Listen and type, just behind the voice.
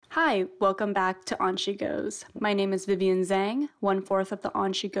Hi, welcome back to On She Goes. My name is Vivian Zhang, 1/4 of the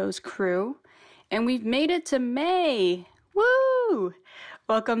On She Goes crew, and we've made it to May. Woo!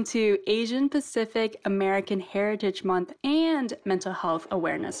 Welcome to Asian Pacific American Heritage Month and Mental Health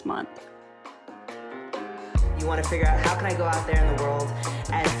Awareness Month. You want to figure out, how can I go out there in the world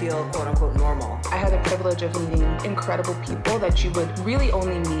and feel quote-unquote normal? I had the privilege of meeting incredible people that you would really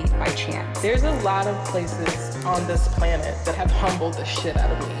only meet by chance. There's a lot of places on this planet that have humbled the shit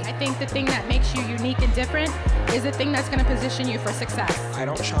out of me. I think the thing that makes you unique and different is the thing that's going to position you for success. I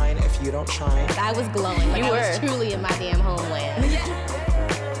don't shine if you don't shine. I was glowing. Like I was truly in my damn homeland.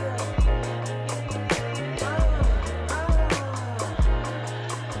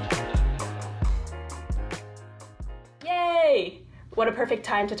 Yay! What a perfect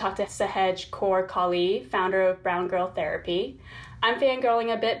time to talk to Sahej Kaur Kali, founder of Brown Girl Therapy. I'm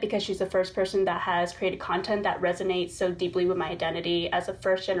fangirling a bit because she's the first person that has created content that resonates so deeply with my identity as a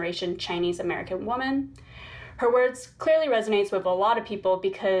first-generation Chinese-American woman. Her words clearly resonates with a lot of people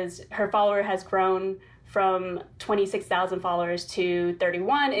because her follower has grown from 26,000 followers to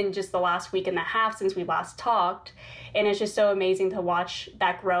 31 in just the last week and a half since we last talked. And it's just so amazing to watch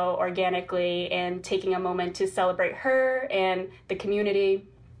that grow organically and taking a moment to celebrate her and the community.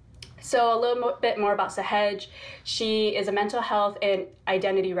 So a little bit more about Sahej. She is a mental health and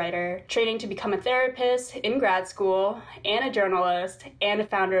identity writer, training to become a therapist in grad school, and a journalist, and a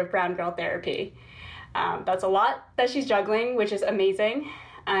founder of Brown Girl Therapy. That's a lot that she's juggling, which is amazing.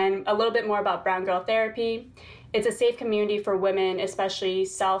 And a little bit more about Brown Girl Therapy. It's a safe community for women, especially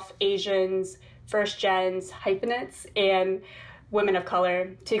South Asians, first gens, hyphenates, and women of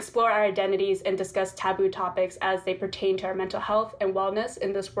color, to explore our identities and discuss taboo topics as they pertain to our mental health and wellness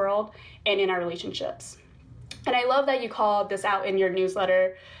in this world and in our relationships. And I love that you called this out in your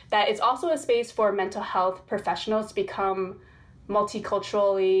newsletter, that it's also a space for mental health professionals to become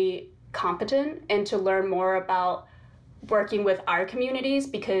multiculturally competent and to learn more about working with our communities,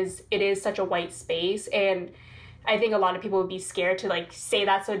 because it is such a white space. And I think a lot of people would be scared to say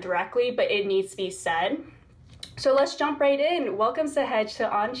that so directly, but it needs to be said. So let's jump right in. Welcome, Sahej,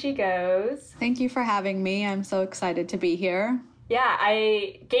 to On She Goes. Thank you for having me. I'm so excited to be here. Yeah,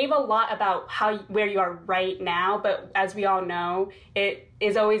 I gave a lot about where you are right now, but as we all know, it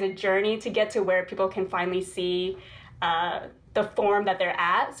is always a journey to get to where people can finally see the form that they're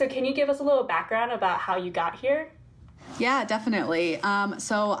at. So can you give us a little background about how you got here? Yeah, definitely.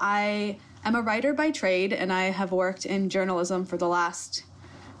 So I am a writer by trade, and I have worked in journalism for the last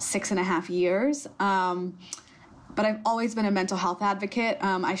 6.5 years. But I've always been a mental health advocate.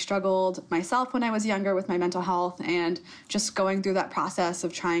 I struggled myself when I was younger with my mental health, and just going through that process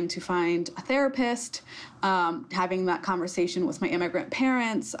of trying to find a therapist, having that conversation with my immigrant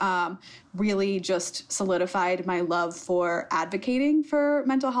parents, really just solidified my love for advocating for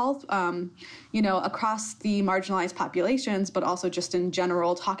mental health, across the marginalized populations, but also just in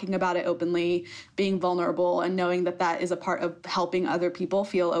general, talking about it openly, being vulnerable, and knowing that that is a part of helping other people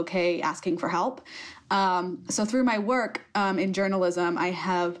feel okay asking for help. So through my work in journalism, I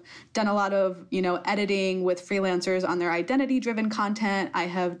have done a lot of, editing with freelancers on their identity-driven content. I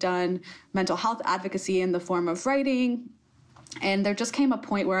have done mental health advocacy in the form of writing. And there just came a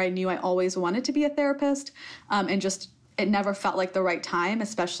point where I knew I always wanted to be a therapist, and just it never felt like the right time,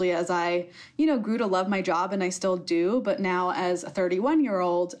 especially as I, grew to love my job, and I still do. But now as a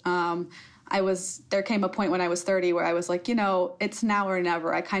 31-year-old, there came a point when I was 30 where I was like, it's now or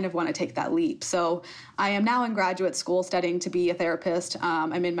never. I kind of want to take that leap. So I am now in graduate school studying to be a therapist.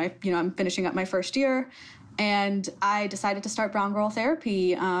 I'm in I'm finishing up my first year, and I decided to start Brown Girl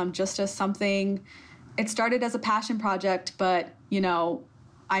Therapy, just as something. It started as a passion project, but,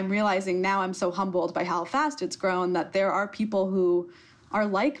 I'm realizing now, I'm so humbled by how fast it's grown, that there are people who are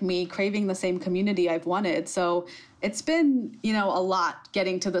like me, craving the same community I've wanted. So it's been, a lot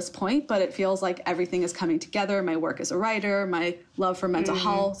getting to this point, but it feels like everything is coming together. My work as a writer, my love for mental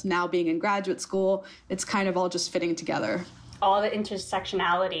health, now being in graduate school, it's kind of all just fitting together. All the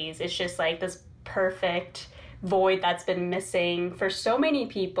intersectionalities, it's just like this perfect void that's been missing for so many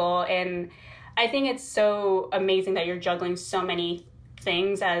people. And I think it's so amazing that you're juggling so many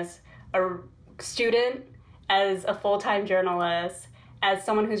things as a student, as a full-time journalist, as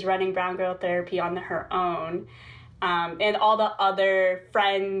someone who's running Brown Girl Therapy on her own, and all the other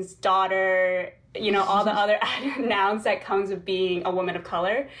friends, daughter, all the other nouns that comes with being a woman of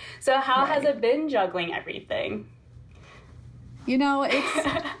color. So how has it been juggling everything?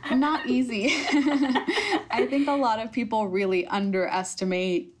 It's not easy. I think a lot of people really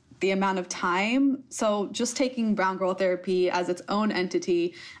underestimate the amount of time. So just taking Brown Girl Therapy as its own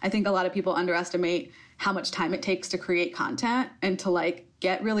entity, I think a lot of people underestimate how much time it takes to create content and to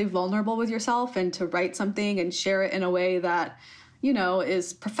get really vulnerable with yourself and to write something and share it in a way that, you know,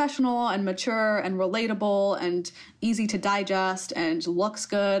 is professional and mature and relatable and easy to digest and looks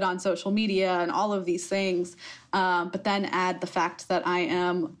good on social media and all of these things. But then add the fact that I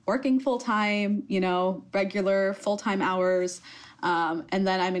am working full-time, you know, regular full-time hours. And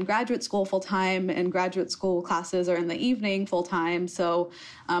then I'm in graduate school full-time, and graduate school classes are in the evening full-time. So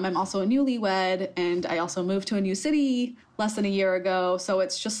I'm also a newlywed, and I also moved to a new city less than a year ago. So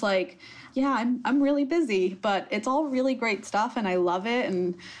it's just like, yeah, I'm really busy, but it's all really great stuff, and I love it.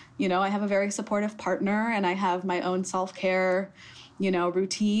 And, you know, I have a very supportive partner, and I have my own self-care, you know,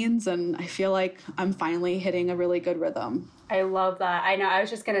 routines, and I feel like I'm finally hitting a really good rhythm. I love that. I know. I was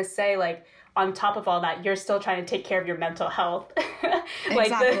just going to say, like, on top of all that, you're still trying to take care of your mental health.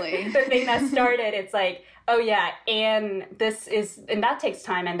 Like exactly. the thing that started, it's like, oh yeah, and that takes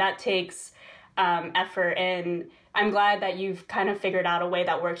time, and that takes effort. And I'm glad that you've kind of figured out a way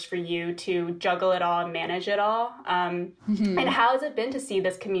that works for you to juggle it all and manage it all. And how has it been to see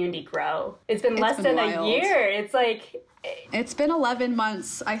this community grow? It's been less than wild. A year. It's like... It's been 11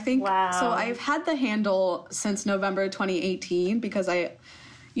 months, I think. Wow. So I've had the handle since November 2018 because I,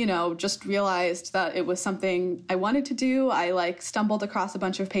 you know, just realized that it was something I wanted to do. I like stumbled across a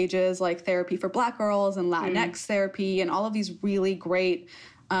bunch of pages like Therapy for Black Girls and Latinx Therapy and all of these really great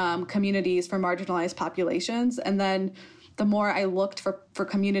communities for marginalized populations. And then the more I looked for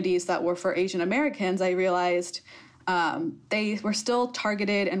communities that were for Asian Americans, I realized they were still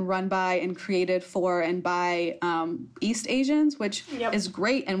targeted and run by and created for and by East Asians, which is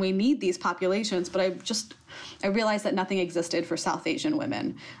great, and we need these populations. But I realized that nothing existed for South Asian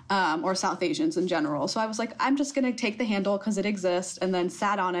women or South Asians in general. So I was like, I'm just going to take the handle because it exists, and then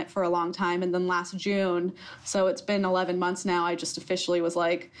sat on it for a long time. And then last June, so it's been 11 months now, I just officially was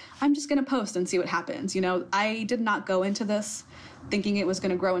like, I'm just going to post and see what happens. You know, I did not go into this thinking it was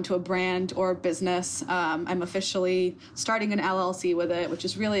going to grow into a brand or a business. I'm officially starting an LLC with it, which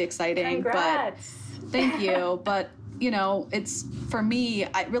is really exciting. Congrats. But thank you. But, you know, it's, for me,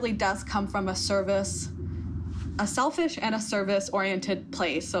 it really does come from a selfish and a service-oriented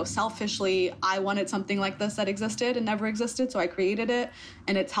place. So selfishly, I wanted something like this that existed and never existed, so I created it,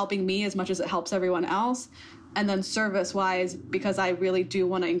 and it's helping me as much as it helps everyone else. And then service-wise, because I really do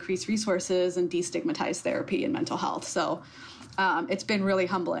want to increase resources and destigmatize therapy and mental health. So it's been really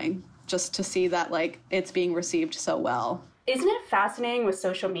humbling just to see that, like, it's being received so well. Isn't it fascinating with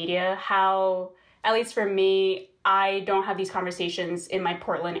social media how, at least for me, I don't have these conversations in my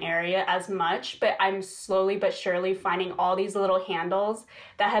Portland area as much, but I'm slowly but surely finding all these little handles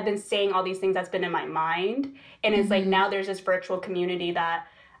that have been saying all these things that's been in my mind. And it's like now there's this virtual community that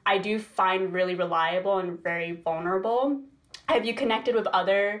I do find really reliable and very vulnerable. Have you connected with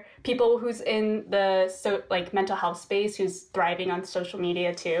other people who's in the mental health space who's thriving on social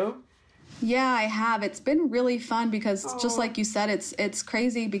media too? Yeah, I have. It's been really fun because just like you said, it's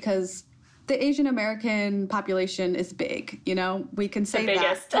crazy because the Asian American population is big, you know, we can say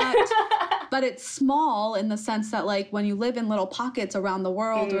that, but it's small in the sense that, like, when you live in little pockets around the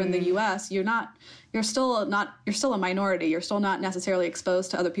world or in the US, you're still a minority. You're still not necessarily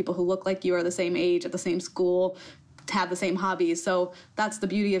exposed to other people who look like you, are the same age, at the same school, have the same hobbies. So that's the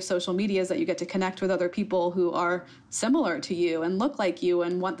beauty of social media, is that you get to connect with other people who are similar to you and look like you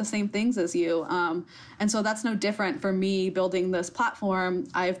and want the same things as you. And so that's no different for me building this platform.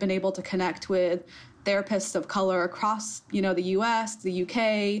 I've been able to connect with therapists of color across, you know, the US, the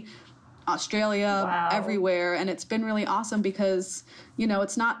UK, Australia, everywhere. And it's been really awesome because, you know,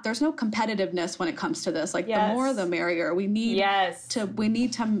 there's no competitiveness when it comes to this. Like, the more the merrier. We need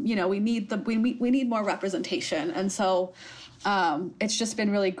more representation. And so it's just been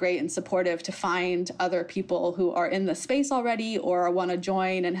really great and supportive to find other people who are in the space already or want to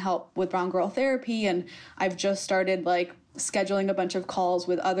join and help with Brown Girl Therapy. And I've just started, like, scheduling a bunch of calls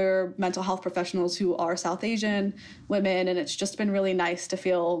with other mental health professionals who are South Asian women. And it's just been really nice to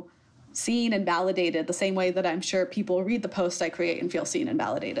feel seen and validated the same way that I'm sure people read the posts I create and feel seen and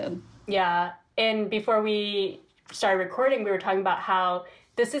validated. Yeah. And before we started recording, we were talking about how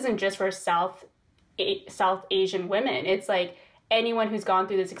this isn't just for South Asian women. It's like anyone who's gone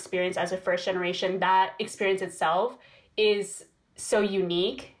through this experience as a first generation, that experience itself is so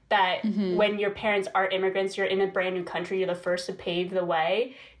unique that when your parents are immigrants, you're in a brand new country, you're the first to pave the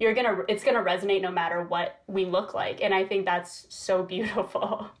way, it's gonna resonate no matter what we look like. And I think that's so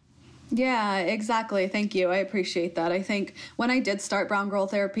beautiful. Yeah, exactly. Thank you. I appreciate that. I think when I did start Brown Girl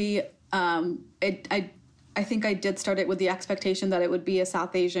Therapy, I I think I did start it with the expectation that it would be a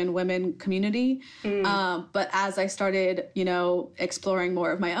South Asian women community. But as I started, exploring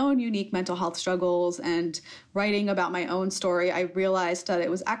more of my own unique mental health struggles and writing about my own story, I realized that it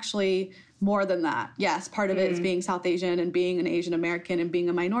was actually more than that. Yes, part of it is being South Asian and being an Asian American and being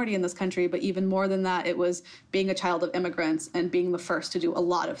a minority in this country, but even more than that, it was being a child of immigrants and being the first to do a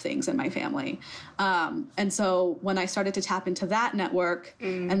lot of things in my family. And so when I started to tap into that network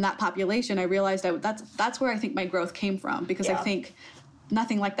and that population, I realized that's where I think my growth came from, because I think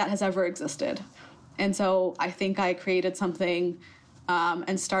nothing like that has ever existed. And so I think I created something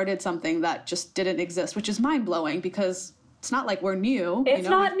and started something that just didn't exist, which is mind-blowing because it's not like we're new. It's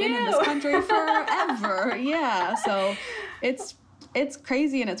not We've new. been in this country forever. Yeah. So it's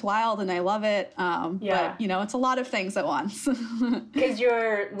crazy and it's wild and I love it. But, it's a lot of things at once. Because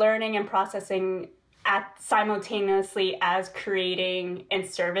you're learning and processing simultaneously as creating and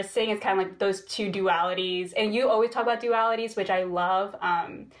servicing. It's kind of like those two dualities. And you always talk about dualities, which I love.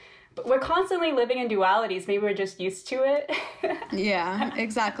 But we're constantly living in dualities. Maybe we're just used to it. Yeah,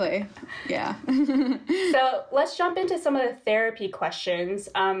 exactly. Yeah. So let's jump into some of the therapy questions.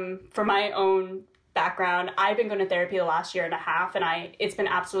 For my own background, I've been going to therapy the last year and a half, and it's been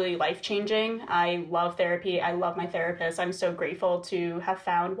absolutely life-changing. I love therapy. I love my therapist. I'm so grateful to have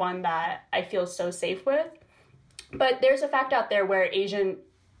found one that I feel so safe with. But there's a fact out there where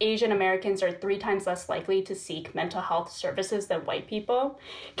Asian Americans are 3 times less likely to seek mental health services than white people.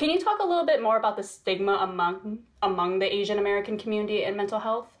 Can you talk a little bit more about the stigma among the Asian American community in mental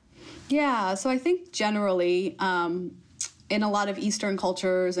health? Yeah, so I think generally in a lot of Eastern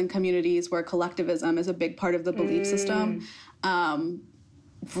cultures and communities where collectivism is a big part of the belief system,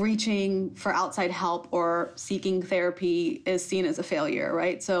 reaching for outside help or seeking therapy is seen as a failure,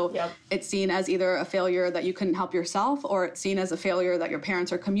 right? So it's seen as either a failure that you couldn't help yourself, or it's seen as a failure that your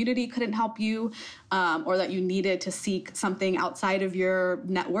parents or community couldn't help you, or that you needed to seek something outside of your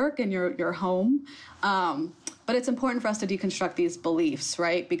network and your home. But it's important for us to deconstruct these beliefs,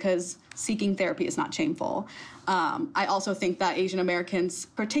 right? Because seeking therapy is not shameful. I also think that Asian Americans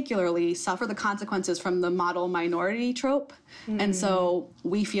particularly suffer the consequences from the model minority trope. And so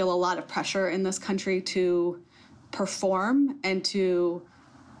we feel a lot of pressure in this country to perform and to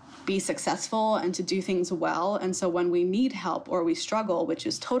be successful and to do things well. And so when we need help or we struggle, which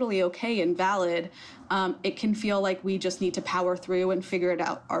is totally okay and valid, it can feel like we just need to power through and figure it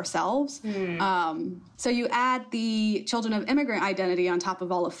out ourselves. So you add the children of immigrant identity on top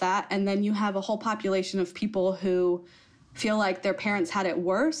of all of that, and then you have a whole population of people who feel like their parents had it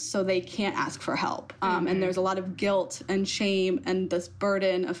worse, so they can't ask for help. And there's a lot of guilt and shame and this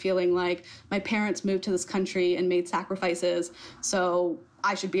burden of feeling like my parents moved to this country and made sacrifices, so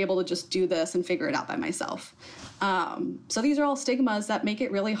I should be able to just do this and figure it out by myself. So these are all stigmas that make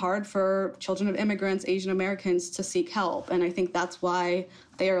it really hard for children of immigrants, Asian Americans, to seek help. And I think that's why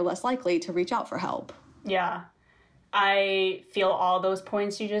they are less likely to reach out for help. Yeah. I feel all those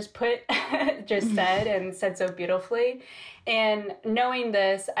points you just said and said so beautifully. And knowing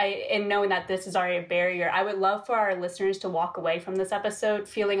this, and knowing that this is already a barrier, I would love for our listeners to walk away from this episode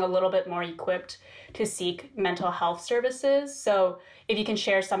feeling a little bit more equipped to seek mental health services. So if you can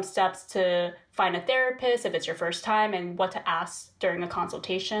share some steps to find a therapist if it's your first time and what to ask during a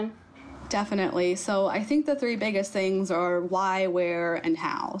consultation. Definitely. So I think the 3 biggest things are why, where, and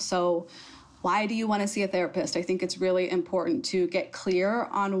how. So why do you want to see a therapist? I think it's really important to get clear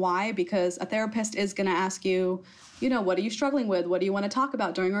on why, because a therapist is going to ask you, what are you struggling with? What do you want to talk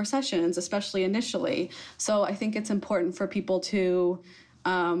about during our sessions, especially initially? So I think it's important for people to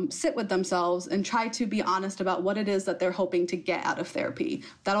sit with themselves and try to be honest about what it is that they're hoping to get out of therapy.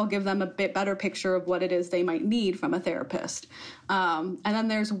 That'll give them a bit better picture of what it is they might need from a therapist. And then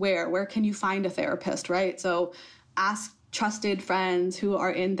there's where can you find a therapist, right? So ask trusted friends who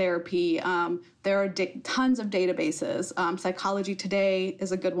are in therapy. There are tons of databases. Psychology Today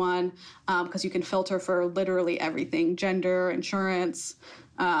is a good one because you can filter for literally everything: gender, insurance,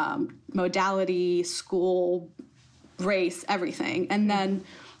 modality, school, race, everything. And then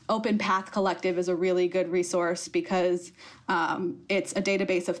Open Path Collective is a really good resource because it's a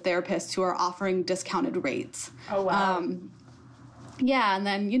database of therapists who are offering discounted rates. Oh, wow. Yeah, and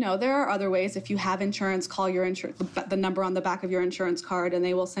then, there are other ways. If you have insurance, call your the number on the back of your insurance card, and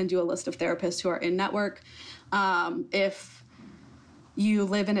they will send you a list of therapists who are in network. If you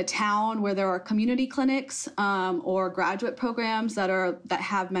live in a town where there are community clinics or graduate programs that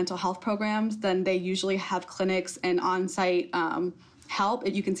have mental health programs, then they usually have clinics and on-site help.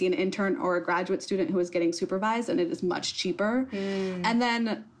 You can see an intern or a graduate student who is getting supervised, and it is much cheaper. And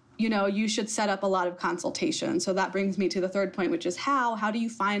then you know, you should set up a lot of consultation. So that brings me to the third point, which is how do you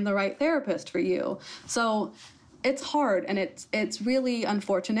find the right therapist for you? So it's hard, and it's really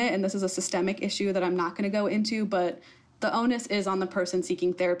unfortunate, and this is a systemic issue that I'm not going to go into, but the onus is on the person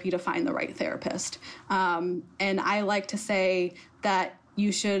seeking therapy to find the right therapist. And I like to say that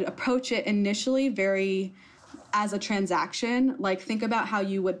you should approach it initially very as a transaction. Like, think about how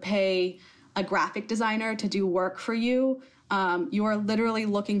you would pay a graphic designer to do work for you. You are literally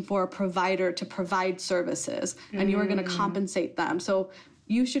looking for a provider to provide services, and you are going to compensate them. So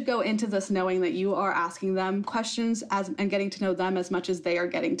you should go into this knowing that you are asking them questions and getting to know them as much as they are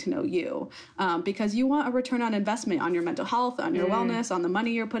getting to know you, because you want a return on investment on your mental health, on your wellness, on the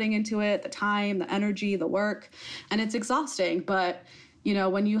money you're putting into it, the time, the energy, the work, and it's exhausting. But, you know,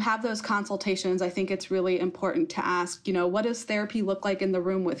 when you have those consultations, I think it's really important to ask, you know, what does therapy look like in the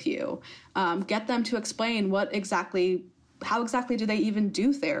room with you? Get them to explain how exactly do they even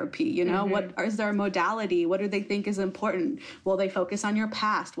do therapy? You know, what is their modality? What do they think is important? Will they focus on your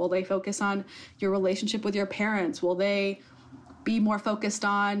past? Will they focus on your relationship with your parents? Will they be more focused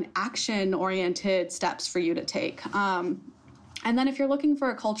on action-oriented steps for you to take? And then if you're looking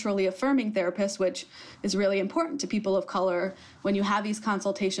for a culturally affirming therapist, which is really important to people of color, when you have these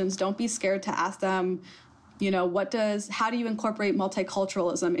consultations, don't be scared to ask them, you know, how do you incorporate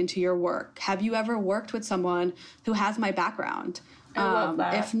multiculturalism into your work? Have you ever worked with someone who has my background? I love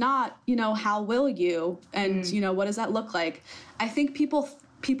that. If not, you know, how will you? And, you know, what does that look like? I think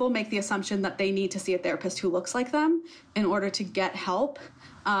people make the assumption that they need to see a therapist who looks like them in order to get help.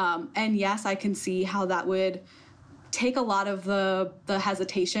 And yes, I can see how that would take a lot of the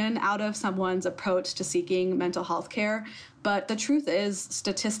hesitation out of someone's approach to seeking mental health care. But the truth is,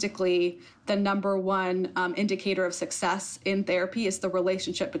 statistically, the number one indicator of success in therapy is the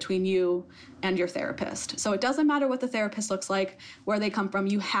relationship between you and your therapist. So it doesn't matter what the therapist looks like, where they come from,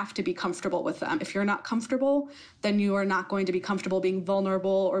 you have to be comfortable with them. If you're not comfortable, then you are not going to be comfortable being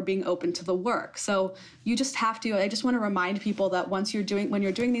vulnerable or being open to the work. So you just have to, I just want to remind people that when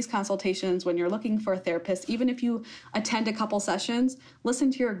you're doing these consultations, when you're looking for a therapist, even if you attend a couple sessions,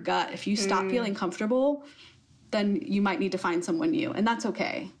 listen to your gut. If you stop feeling comfortable, then you might need to find someone new, and that's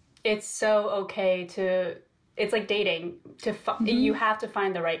okay. It's so okay it's like dating. You have to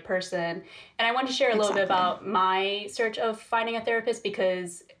find the right person. And I want to share a little bit about my search of finding a therapist,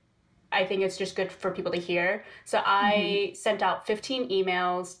 because I think it's just good for people to hear. So I sent out 15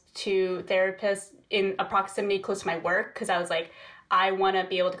 emails to therapists in a proximity close to my work, because I was like, I want to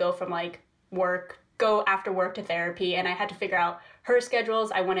be able to go from like go after work to therapy, and I had to figure out her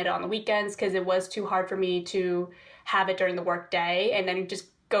schedules. I wanted it on the weekends because it was too hard for me to have it during the work day, and then just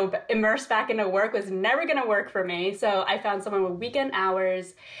go immerse back into work was never going to work for me. So I found someone with weekend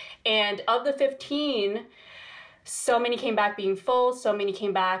hours, and of the 15, so many came back being full, so many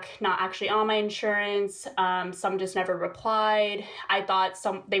came back not actually on my insurance, some just never replied. I thought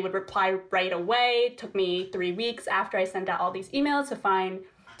they would reply right away. It took me 3 weeks after I sent out all these emails to find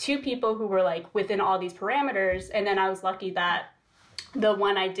 2 people who were like within all these parameters. And then I was lucky that the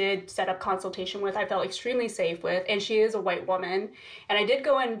one I did set up consultation with, I felt extremely safe with, and she is a white woman. And I did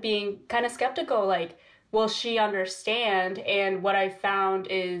go in being kind of skeptical, like, will she understand? And what I found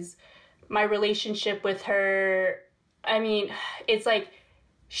is my relationship with her, I mean, it's like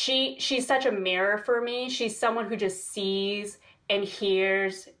she's such a mirror for me. She's someone who just sees and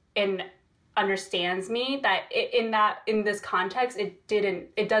hears and understands me, that in this context,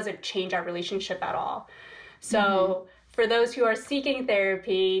 it doesn't change our relationship at all. So for those who are seeking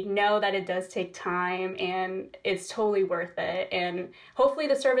therapy, know that it does take time, and it's totally worth it. And hopefully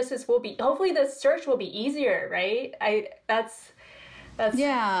the search will be easier, right? That's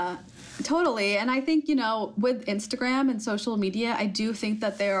Yeah, totally. And I think, you know, with Instagram and social media, I do think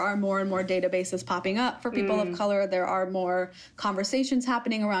that there are more and more databases popping up for people of color. There are more conversations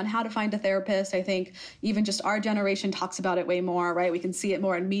happening around how to find a therapist. I think even just our generation talks about it way more, right? We can see it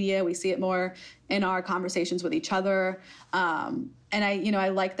more in media. We see it more in our conversations with each other. And I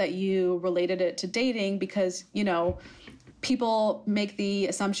like that you related it to dating, because, you know, people make the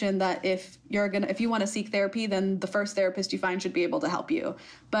assumption that if you want to seek therapy, then the first therapist you find should be able to help you.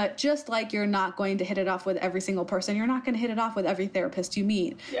 But just like you're not going to hit it off with every single person, you're not going to hit it off with every therapist you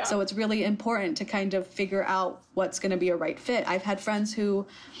meet. Yeah. So it's really important to kind of figure out what's going to be a right fit. I've had friends who,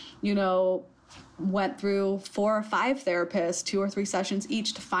 you know, went through 4 or 5 therapists, 2 or 3 sessions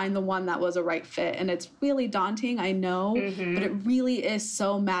each to find the one that was a right fit. And it's really daunting, I know, but it really is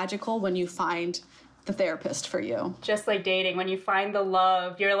so magical when you find the therapist for you. Just like dating, when you find the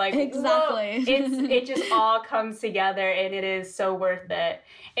love, you're like, exactly. It just all comes together, and it is so worth it.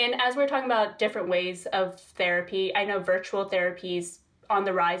 And as we're talking about different ways of therapy, I know virtual therapies on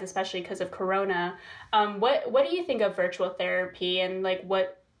the rise, especially because of Corona. What do you think of virtual therapy, and like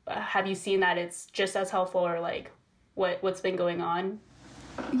what have you seen that it's just as helpful, or like what's been going on?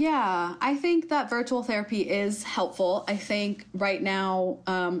 Yeah, I think that virtual therapy is helpful. I think right now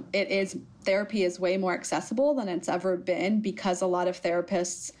therapy is way more accessible than it's ever been because a lot of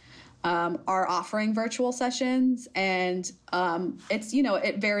therapists are offering virtual sessions, and it's,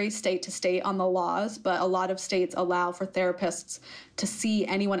 it varies state to state on the laws, but a lot of states allow for therapists to see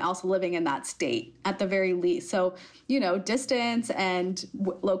anyone else living in that state at the very least. So, distance and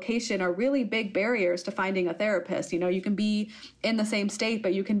location are really big barriers to finding a therapist. You can be in the same state,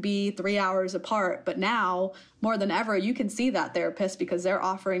 but you can be 3 hours apart. But now, more than ever, you can see that therapist because they're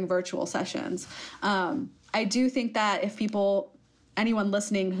offering virtual sessions. I do think that if anyone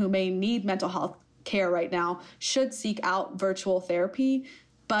listening who may need mental health care right now should seek out virtual therapy.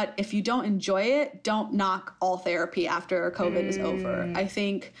 But if you don't enjoy it, don't knock all therapy after COVID is over. I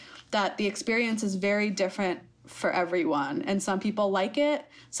think that the experience is very different for everyone. And some people like it.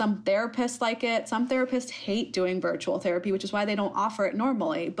 Some therapists like it. Some therapists hate doing virtual therapy, which is why they don't offer it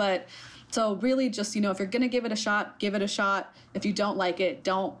normally. But so really just, if you're going to give it a shot, give it a shot. If you don't like it,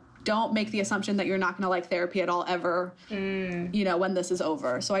 don't make the assumption that you're not going to like therapy at all ever, when this is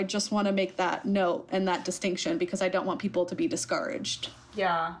over. So I just want to make that note and that distinction because I don't want people to be discouraged.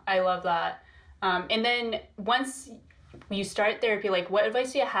 Yeah, I love that. And then once you start therapy, like what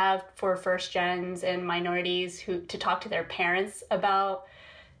advice do you have for first gens and minorities to talk to their parents about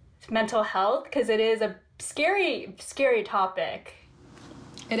mental health? Because it is a scary, scary topic.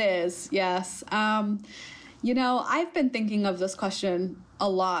 It is, yes. I've been thinking of this question a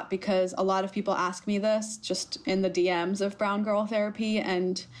lot because a lot of people ask me this just in the DMs of Brown Girl Therapy,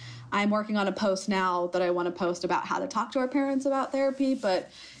 and I'm working on a post now that I want to post about how to talk to our parents about therapy. But,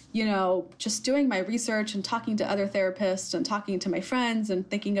 just doing my research and talking to other therapists and talking to my friends and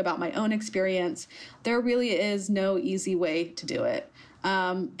thinking about my own experience, there really is no easy way to do it.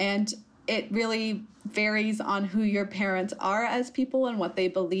 And it really varies on who your parents are as people and what they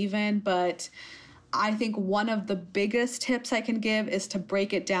believe in, but I think one of the biggest tips I can give is to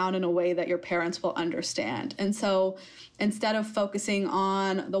break it down in a way that your parents will understand. And so instead of focusing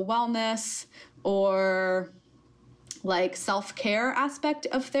on the wellness or like self-care aspect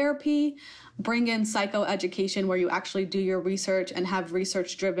of therapy, bring in psychoeducation where you actually do your research and have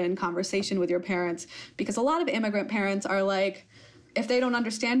research-driven conversation with your parents. Because a lot of immigrant parents are like, if they don't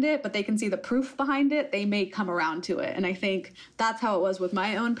understand it, but they can see the proof behind it, they may come around to it. And I think that's how it was with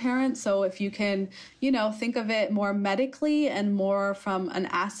my own parents. So if you can, think of it more medically and more from an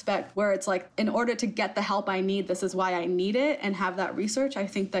aspect where it's like, in order to get the help I need, this is why I need it, and have that research, I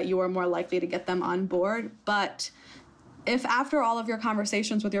think that you are more likely to get them on board. But if after all of your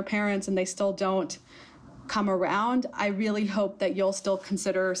conversations with your parents and they still don't come around, I really hope that you'll still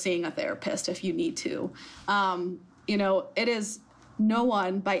consider seeing a therapist if you need to. It is... No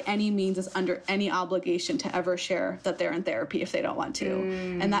one by any means is under any obligation to ever share that they're in therapy if they don't want to.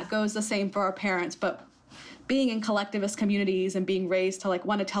 And that goes the same for our parents. But being in collectivist communities and being raised to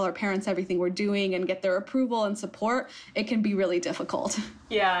want to tell our parents everything we're doing and get their approval and support, it can be really difficult.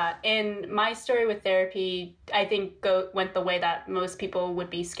 Yeah. And my story with therapy, I think went the way that most people would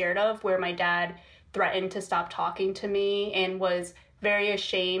be scared of, where my dad threatened to stop talking to me and was very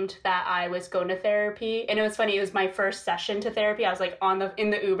ashamed that I was going to therapy. And it was funny, it was my first session to therapy. I was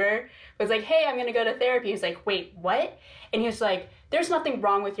in the Uber, was like, hey, I'm gonna go to therapy. He was like, wait, what? And he was like, there's nothing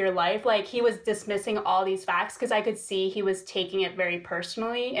wrong with your life. He was dismissing all these facts because I could see he was taking it very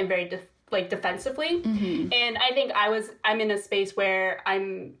personally and very defensively. Mm-hmm. And I think I'm in a space where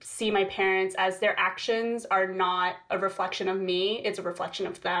I see my parents as their actions are not a reflection of me, it's a reflection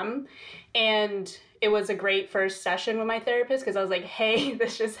of them. And it was a great first session with my therapist because I was like, hey,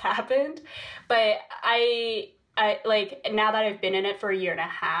 this just happened. But I now that I've been in it for 1.5 years,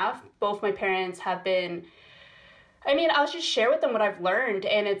 both my parents have been, I'll just share with them what I've learned.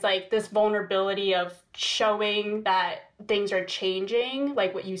 And it's this vulnerability of showing that things are changing,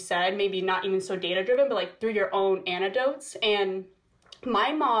 like what you said, maybe not even so data driven, but through your own anecdotes. And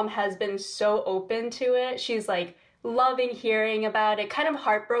my mom has been so open to it. She's loving hearing about it, kind of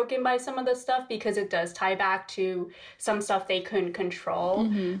heartbroken by some of the stuff because it does tie back to some stuff they couldn't control.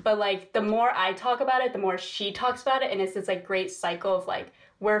 Mm-hmm. But the more I talk about it, the more she talks about it. And it's this great cycle of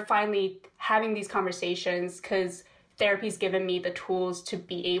we're finally having these conversations because therapy's given me the tools to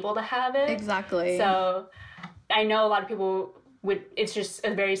be able to have it. Exactly. So I know a lot of people it's just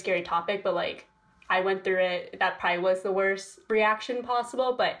a very scary topic, but I went through it. That probably was the worst reaction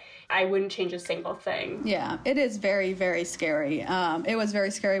possible, but I wouldn't change a single thing. Yeah, it is very, very scary. It was very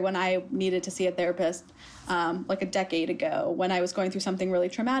scary when I needed to see a therapist. like a decade ago when I was going through something really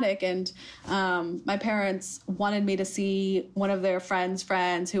traumatic. And my parents wanted me to see one of their friends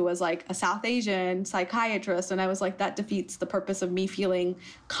who was like a South Asian psychiatrist. And I was like, that defeats the purpose of me feeling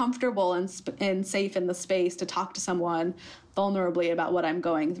comfortable and safe in the space to talk to someone vulnerably about what I'm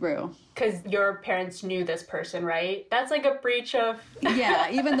going through. Because your parents knew this person, right? That's like a breach of... Yeah,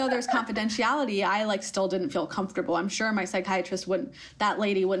 even though there's confidentiality, I like still didn't feel comfortable. I'm sure my psychiatrist that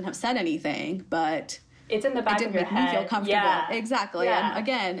lady wouldn't have said anything, but... It's in the back of your head. It didn't make me feel comfortable. Yeah. Exactly. Yeah. And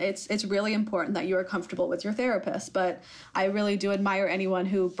again, it's really important that you are comfortable with your therapist. But I really do admire anyone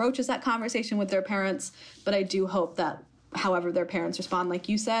who broaches that conversation with their parents. But I do hope that however their parents respond, like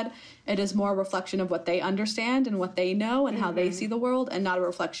you said, it is more a reflection of what they understand and what they know and how they see the world, and not a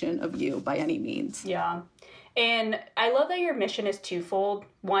reflection of you by any means. Yeah. And I love that your mission is twofold.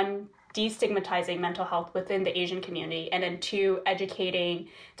 One, destigmatizing mental health within the Asian community, and then two, educating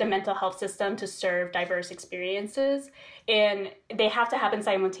the mental health system to serve diverse experiences. And they have to happen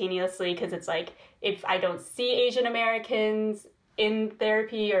simultaneously, because it's like, if I don't see Asian Americans in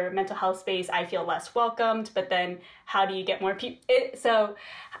therapy or mental health space, I feel less welcomed. But then how do you get more people? So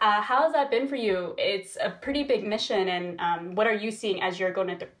how has that been for you? It's a pretty big mission. And what are you seeing as you're going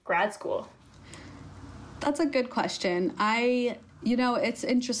into grad school? That's a good question. It's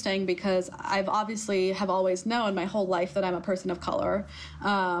interesting because I've obviously have always known my whole life that I'm a person of color.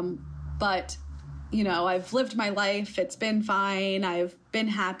 But I've lived my life. It's been fine. I've been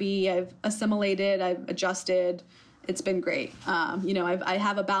happy. I've assimilated. I've adjusted. It's been great. I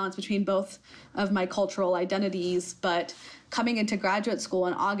have a balance between both of my cultural identities, but coming into graduate school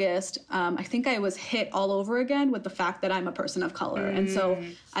in August, I think I was hit all over again with the fact that I'm a person of color. And so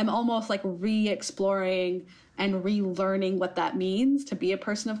I'm almost like re-exploring and relearning what that means to be a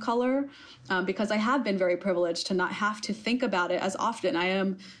person of color, because I have been very privileged to not have to think about it as often. I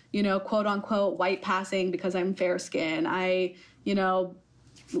am, quote unquote, white passing because I'm fair skinned. I,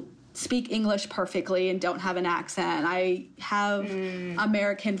 speak English perfectly and don't have an accent. I have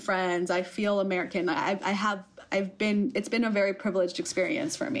American friends. I feel American. It's been a very privileged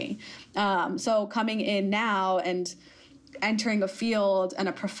experience for me. So coming in now and entering a field and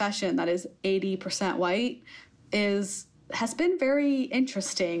a profession that is 80% white has been very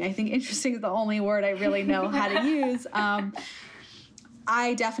interesting. I think interesting is the only word I really know how to use.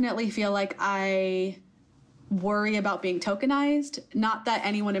 I definitely feel like I worry about being tokenized. Not that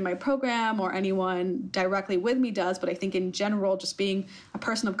anyone in my program or anyone directly with me does, but I think in general, just being a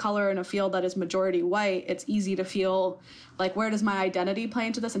person of color in a field that is majority white, it's easy to feel like, where does my identity play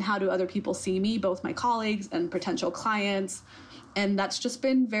into this, and how do other people see me, both my colleagues and potential clients? And that's just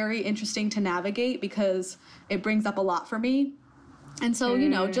been very interesting to navigate because it brings up a lot for me. And so,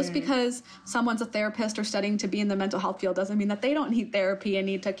 just because someone's a therapist or studying to be in the mental health field doesn't mean that they don't need therapy and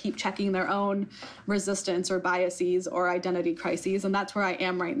need to keep checking their own resistance or biases or identity crises. And that's where I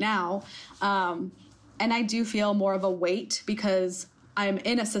am right now. And I do feel more of a weight because I'm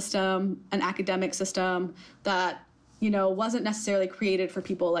in a system, an academic system that, wasn't necessarily created for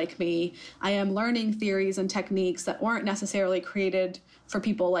people like me. I am learning theories and techniques that weren't necessarily created for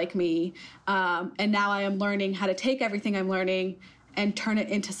people like me. And now I am learning how to take everything I'm learning and turn it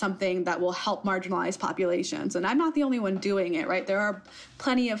into something that will help marginalized populations. And I'm not the only one doing it, right? There are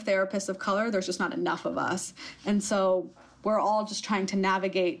plenty of therapists of color. There's just not enough of us. And so we're all just trying to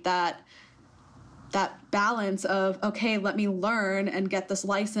navigate that balance of, okay, let me learn and get this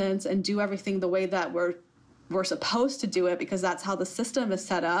license and do everything the way that we're supposed to do it because that's how the system is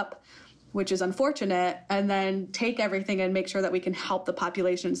set up, which is unfortunate, and then take everything and make sure that we can help the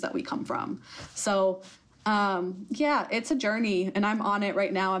populations that we come from. So it's a journey and I'm on it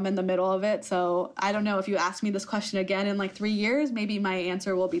right now. I'm in the middle of it. So I don't know, if you ask me this question again in like 3 years, maybe my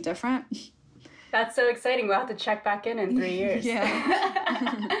answer will be different. That's so exciting. We'll have to check back in 3 years.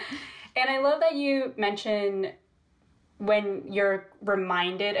 Yeah. And I love that you mention when you're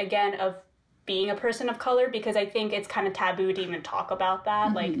reminded again of being a person of color, because I think it's kind of taboo to even talk about that.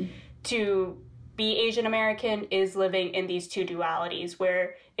 Mm-hmm. Like, to be Asian American is living in these two dualities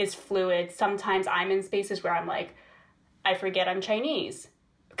where it's fluid. Sometimes I'm in spaces where I'm like, I forget I'm Chinese,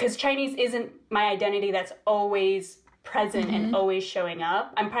 because Chinese isn't my identity that's always present mm-hmm. and always showing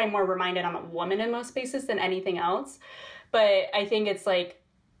up. I'm probably more reminded I'm a woman in most spaces than anything else. But I think it's like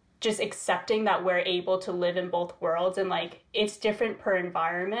just accepting that we're able to live in both worlds, and like it's different per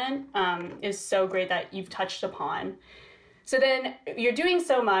environment is so great that you've touched upon. So then you're doing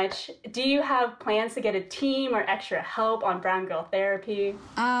so much. Do you have plans to get a team or extra help on Brown Girl Therapy?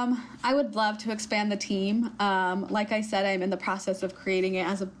 I would love to expand the team. Like I said, I'm in the process of creating it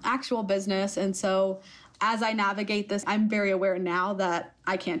as an actual business. And so as I navigate this, I'm very aware now that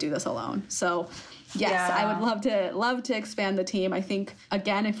I can't do this alone. So yes, I would love to expand the team. I think,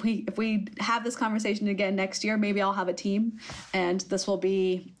 again, if we have this conversation again next year, maybe I'll have a team, and this will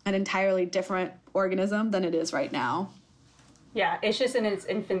be an entirely different organism than it is right now. Yeah, it's just in its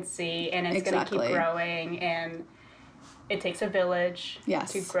infancy, and it's going to keep growing, and it takes a village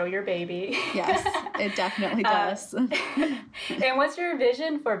to grow your baby. Yes, it definitely does. And what's your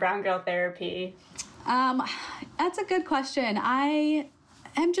vision for Brown Girl Therapy? That's a good question. I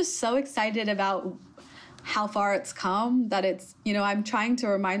am just so excited about how far it's come that it's, I'm trying to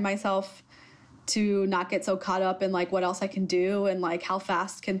remind myself to not get so caught up in like what else I can do and like how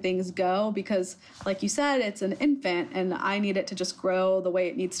fast can things go, because like you said, it's an infant and I need it to just grow the way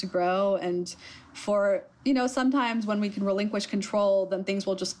it needs to grow. And for, sometimes when we can relinquish control, then things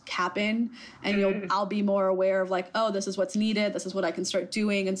will just happen, and I'll be more aware of like, oh, this is what's needed. This is what I can start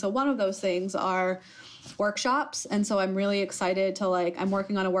doing. And so one of those things are workshops. And so I'm really excited to I'm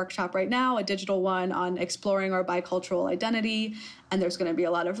working on a workshop right now, a digital one on exploring our bicultural identity. And there's going to be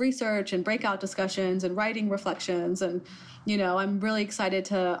a lot of research and breakout discussions and writing reflections. And, I'm really excited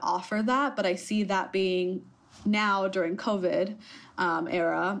to offer that, but I see that being now during COVID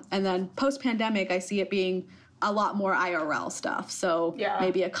era. And then post-pandemic, I see it being a lot more IRL stuff. So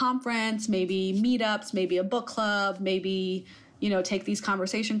maybe a conference, maybe meetups, maybe a book club, maybe, take these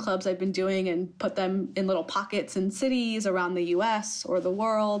conversation clubs I've been doing and put them in little pockets in cities around the US or the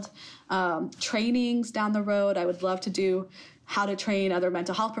world. Trainings down the road. I would love to do how to train other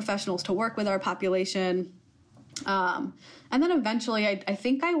mental health professionals to work with our population. And then eventually, I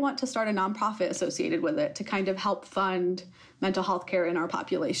think I want to start a nonprofit associated with it to kind of help fund mental health care in our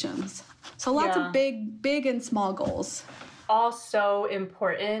populations. So lots of big and small goals. All so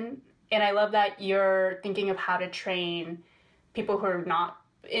important. And I love that you're thinking of how to train people who are not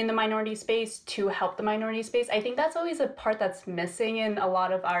in the minority space to help the minority space. I think that's always a part that's missing in a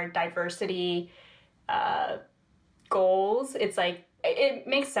lot of our diversity goals. It's like, it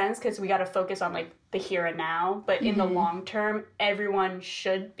makes sense because we got to focus on the here and now, but in the long term, everyone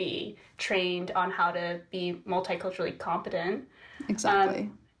should be trained on how to be multiculturally competent. Exactly.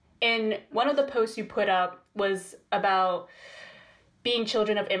 And one of the posts you put up was about being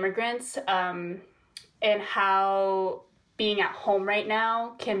children of immigrants, and how being at home right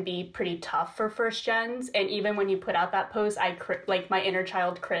now can be pretty tough for first gens. And even when you put out that post, my inner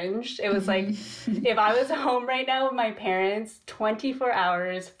child cringed. It was like, if I was home right now with my parents 24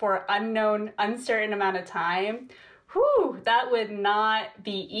 hours for uncertain amount of time, that would not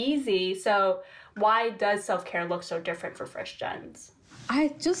be easy. So why does self-care look so different for first gens?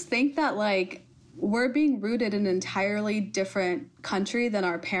 I just think that we're being rooted in an entirely different country than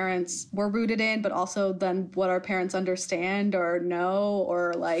our parents were rooted in, but also than what our parents understand or know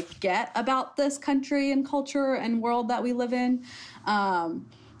or get about this country and culture and world that we live in.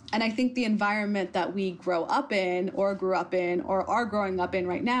 And I think the environment that we grow up in or grew up in or are growing up in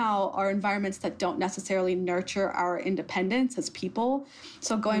right now are environments that don't necessarily nurture our independence as people.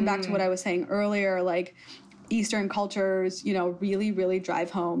 So going back to what I was saying earlier, Eastern cultures, really, really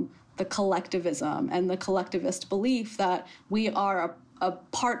drive home the collectivism and the collectivist belief that we are a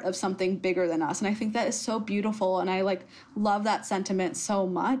part of something bigger than us. And I think that is so beautiful. And I love that sentiment so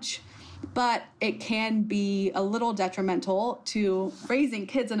much. But it can be a little detrimental to raising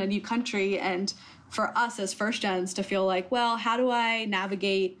kids in a new country. And for us as first gens to feel well, how do I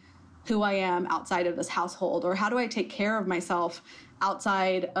navigate who I am outside of this household? Or how do I take care of myself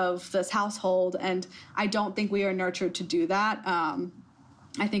outside of this household? And I don't think we are nurtured to do that.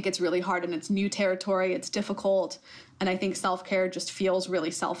 I think it's really hard and it's new territory. It's difficult. And I think self-care just feels really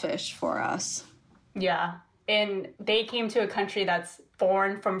selfish for us. Yeah. And they came to a country that's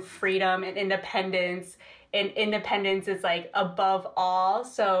born from freedom and independence. And independence is above all.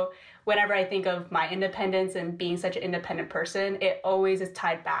 So whenever I think of my independence and being such an independent person, it always is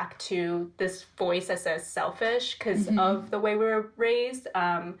tied back to this voice that says selfish because of the way we were raised.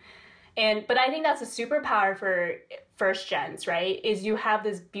 But I think that's a superpower for first gens, right? Is you have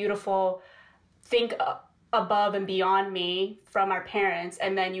this beautiful think above and beyond me from our parents,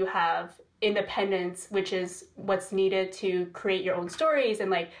 and then you have independence, which is what's needed to create your own stories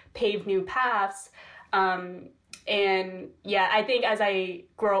and pave new paths. And yeah, I think as I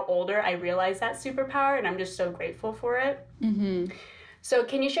grow older, I realize that superpower, and I'm just so grateful for it. So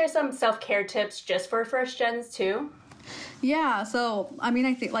can you share some self-care tips just for first gens too? Yeah. So, I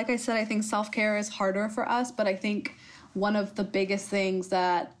think, like I said, I think self-care is harder for us, but I think one of the biggest things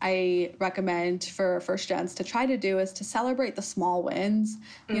that I recommend for first gens to try to do is to celebrate the small wins,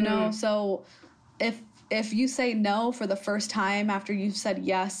 you know? So if you say no for the first time after you've said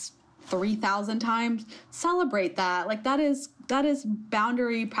yes 3,000 times, celebrate that. Like that is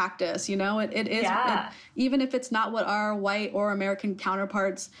boundary practice, you know? It is, even if it's not what our white or American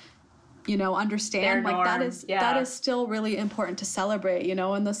counterparts, you know, understand, like that is still really important to celebrate, you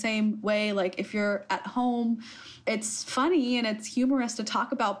know? In the same way, like if you're at home, it's funny and it's humorous to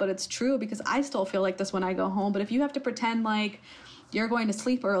talk about, but it's true because I still feel like this when I go home. But if you have to pretend like you're going to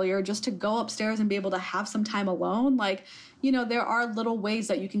sleep earlier just to go upstairs and be able to have some time alone, like, you know, there are little ways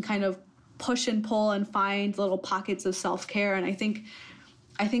that you can kind of push and pull and find little pockets of self-care. And I think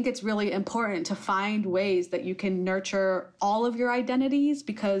it's really important to find ways that you can nurture all of your identities,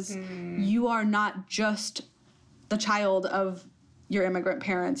 because you are not just the child of your immigrant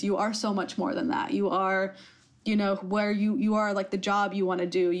parents. You are so much more than that. You are, you know, where you are like the job you want to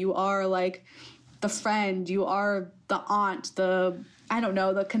do. You are like the friend. You are the aunt, the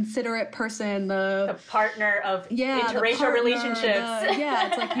considerate person, the partner of interracial relationships.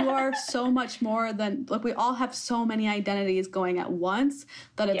 It's like you are so much more than, like, we all have so many identities going at once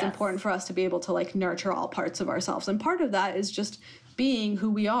that it's important for us to be able to like nurture all parts of ourselves. And part of that is just being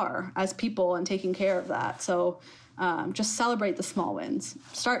who we are as people and taking care of that. So just celebrate the small wins.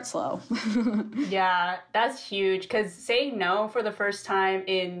 Start slow. Yeah, that's huge, because saying no for the first time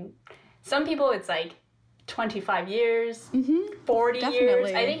in some people, it's like 25 years, 40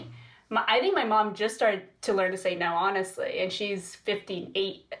 years. I think my mom just started to learn to say no, honestly, and she's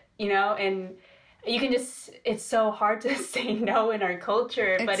 58, you know, and you can just, it's so hard to say no in our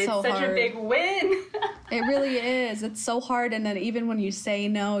culture, but it's so such hard. A big win. It really is. It's so hard. And then even when you say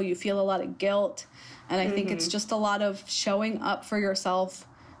no, you feel a lot of guilt. And I think it's just a lot of showing up for yourself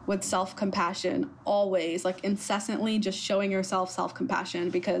with self-compassion, always, like incessantly just showing yourself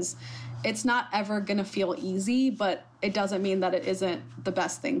self-compassion, because it's not ever going to feel easy, but it doesn't mean that it isn't the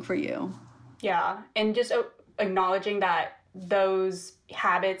best thing for you. Yeah. And just acknowledging that those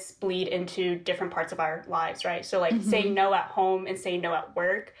habits bleed into different parts of our lives, right? So like saying no at home and saying no at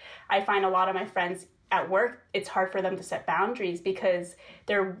work. I find a lot of my friends at work, it's hard for them to set boundaries because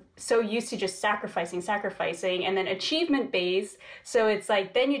they're so used to just sacrificing, and then achievement based. So it's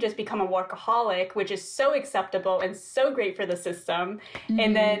like, then you just become a workaholic, which is so acceptable and so great for the system.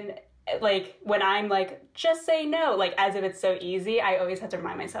 And then like when I'm like, just say no, like as if it's so easy, I always have to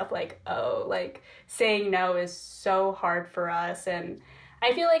remind myself like, oh, like saying no is so hard for us. And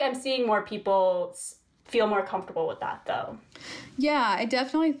I feel like I'm seeing more people feel more comfortable with that though. Yeah, I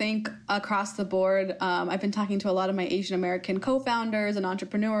definitely think across the board, I've been talking to a lot of my Asian American co-founders and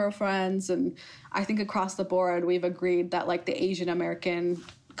entrepreneurial friends, and I think across the board we've agreed that like the Asian American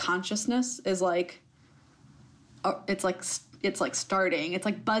consciousness is like, it's like starting, it's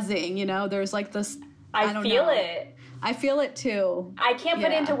like buzzing, you know, there's like this, I feel it. I feel it too. I can't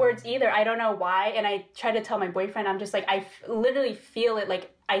put it into words either. I don't know why. And I try to tell my boyfriend, I'm just like, I literally feel it.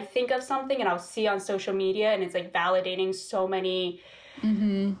 Like I think of something and I'll see on social media and it's like validating so many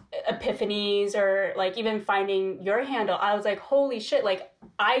epiphanies, or like even finding your handle. I was like, holy shit. Like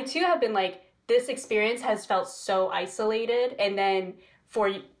I too have been like, this experience has felt so isolated. And then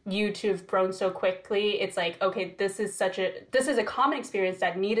for you to have grown so quickly, it's like, okay, this is a common experience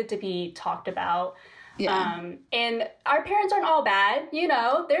that needed to be talked about. Yeah. And our parents aren't all bad, you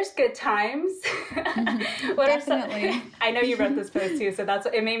know, there's good times. Definitely. I know you wrote this post too, so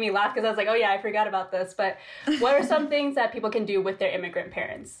it made me laugh because I was like, oh yeah, I forgot about this. But what are some things that people can do with their immigrant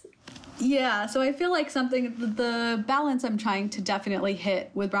parents? Yeah, so I feel like the balance I'm trying to definitely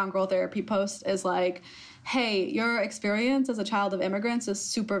hit with Brown Girl Therapy post is like, hey, your experience as a child of immigrants is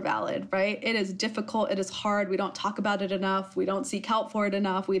super valid, right? It is difficult. It is hard. We don't talk about it enough. We don't seek help for it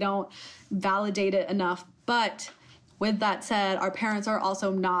enough. We don't validate it enough. But with that said, our parents are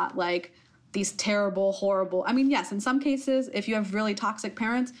also not like these terrible, horrible. I mean, yes, in some cases, if you have really toxic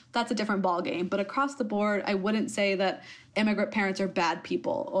parents, that's a different ballgame. But across the board, I wouldn't say that immigrant parents are bad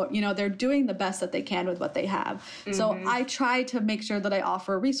people, or, you know, they're doing the best that they can with what they have. So I try to make sure that I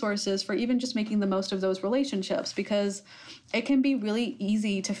offer resources for even just making the most of those relationships, because it can be really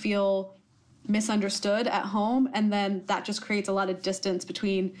easy to feel misunderstood at home, and then that just creates a lot of distance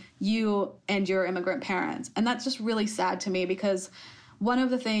between you and your immigrant parents. And that's just really sad to me, because one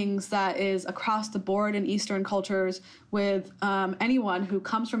of the things that is across the board in Eastern cultures with anyone who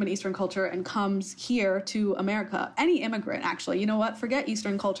comes from an Eastern culture and comes here to America, any immigrant actually, you know what, forget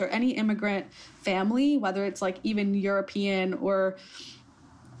Eastern culture, any immigrant family, whether it's like even European or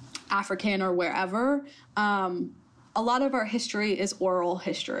African or wherever, a lot of our history is oral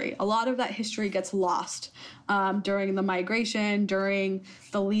history. A lot of that history gets lost during the migration, during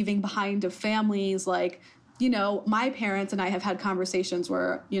the leaving behind of families. Like, you know, my parents and I have had conversations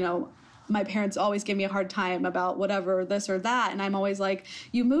where, you know, my parents always give me a hard time about whatever, this or that. And I'm always like,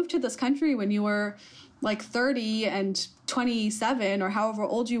 you moved to this country when you were like 30 and 27 or however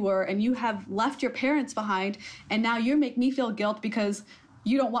old you were, and you have left your parents behind, and now you make me feel guilt because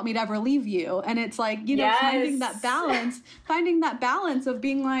you don't want me to ever leave you. And it's like, you know, finding that balance of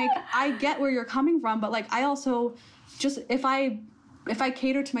being like, I get where you're coming from, but like, I also just, if I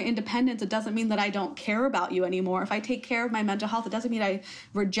cater to my independence, it doesn't mean that I don't care about you anymore. If I take care of my mental health, it doesn't mean I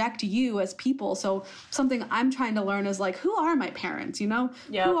reject you as people. So something I'm trying to learn is like, who are my parents, you know?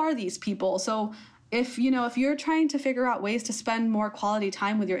 Yep. Who are these people? So if you're trying to figure out ways to spend more quality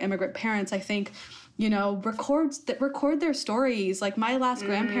time with your immigrant parents, I think, you know, record their stories. Like my last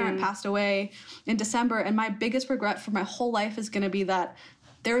grandparent passed away in December, and my biggest regret for my whole life is going to be that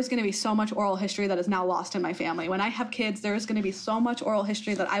there is going to be so much oral history that is now lost in my family. When I have kids, there is going to be so much oral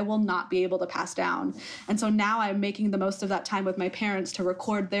history that I will not be able to pass down. And so now I'm making the most of that time with my parents to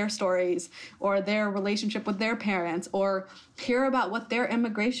record their stories or their relationship with their parents, or hear about what their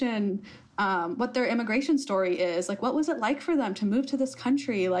immigration story is. Like, what was it like for them to move to this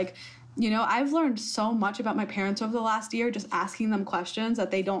country? Like, you know, I've learned so much about my parents over the last year, just asking them questions that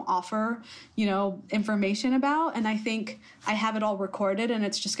they don't offer, you know, information about. And I think I have it all recorded, and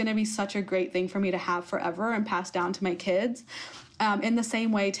it's just going to be such a great thing for me to have forever and pass down to my kids. In the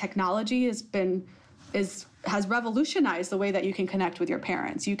same way, technology has revolutionized the way that you can connect with your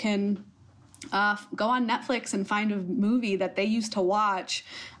parents. You can go on Netflix and find a movie that they used to watch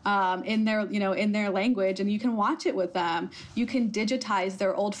in their language, and you can watch it with them. You can digitize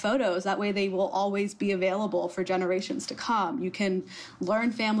their old photos. That way they will always be available for generations to come. You can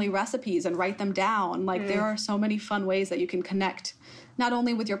learn family recipes and write them down. Like, there are so many fun ways that you can connect not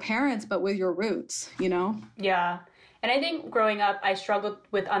only with your parents, but with your roots, you know? Yeah. And I think growing up, I struggled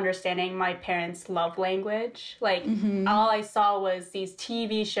with understanding my parents' love language. Like, all I saw was these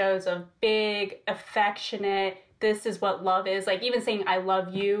TV shows of big, affectionate, this is what love is. Like, even saying I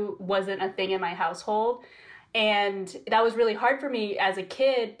love you wasn't a thing in my household. And that was really hard for me as a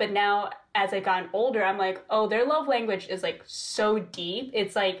kid. But now, as I've gotten older, I'm like, oh, their love language is, like, so deep.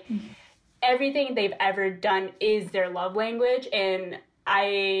 It's like everything they've ever done is their love language. And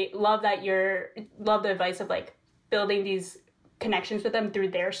I love that love the advice of, like, building these connections with them through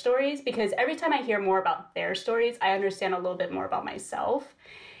their stories, because every time I hear more about their stories, I understand a little bit more about myself.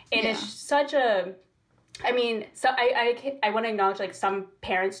 And it's such a, I mean, so I want to acknowledge, like, some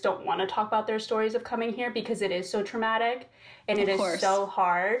parents don't want to talk about their stories of coming here because it is so traumatic and it is so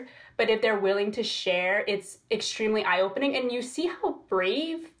hard. But if they're willing to share, it's extremely eye-opening. And you see how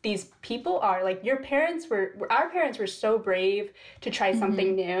brave these people are. Like, our parents were so brave to try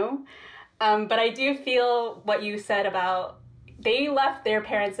something new. But I do feel what you said about they left their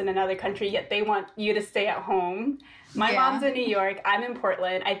parents in another country, yet they want you to stay at home. My mom's in New York. I'm in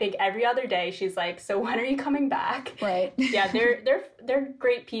Portland. I think every other day she's like, so when are you coming back? Right. Yeah, they're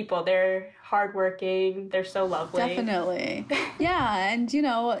great people. They're hardworking. They're so lovely. Definitely. Yeah, and you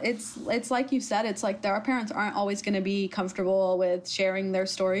know, it's like you said, it's like our parents aren't always going to be comfortable with sharing their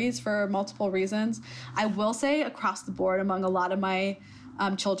stories for multiple reasons. I will say across the board among a lot of my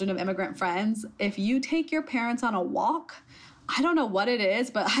children of immigrant friends, if you take your parents on a walk, I don't know what it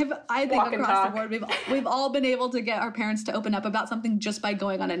is, but I think across the board we've all been able to get our parents to open up about something just by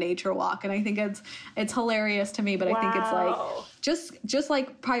going on a nature walk, and I think it's hilarious to me. But I think it's like just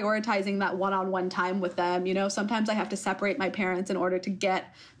like prioritizing that one-on-one time with them. You know, sometimes I have to separate my parents in order to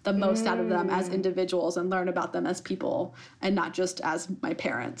get the most out of them as individuals and learn about them as people and not just as my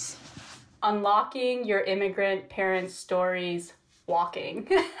parents. Unlocking your immigrant parents' stories. Walking.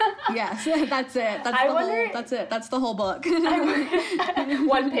 Yes, that's it. That's it. That's the whole book.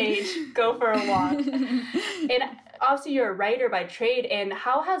 One page. Go for a walk. And obviously you're a writer by trade. And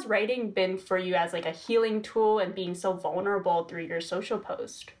how has writing been for you as like a healing tool and being so vulnerable through your social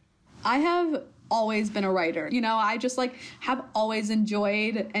post? I have always been a writer. You know, I just like have always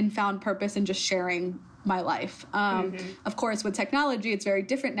enjoyed and found purpose in just sharing my life. Of course, with technology, it's very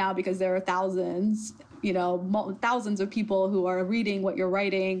different now because there are thousands of people who are reading what you're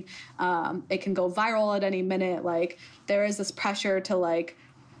writing. It can go viral at any minute. Like, there is this pressure to like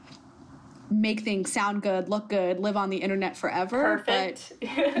make things sound good, look good, live on the internet forever. Perfect.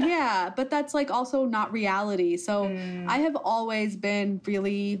 But but that's like also not reality. So I've always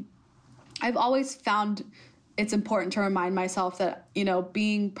found it's important to remind myself that, you know,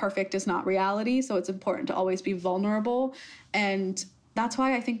 being perfect is not reality. So it's important to always be vulnerable. And that's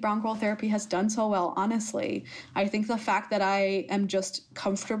why I think Brown Girl Therapy has done so well, honestly. I think the fact that I am just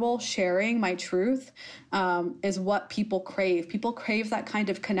comfortable sharing my truth is what people crave. People crave that kind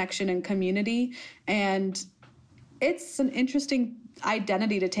of connection and community. And it's an interesting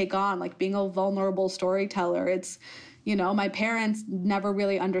identity to take on, like being a vulnerable storyteller. It's, you know, my parents never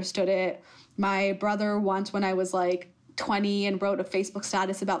really understood it. My brother once, when I was like 20 and wrote a Facebook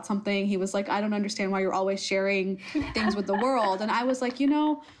status about something, he was like, I don't understand why you're always sharing things with the world. And I was like, you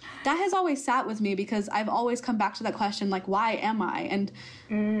know, that has always sat with me because I've always come back to that question, like, why am I? And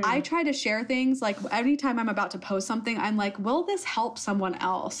I try to share things, like anytime I'm about to post something, I'm like, will this help someone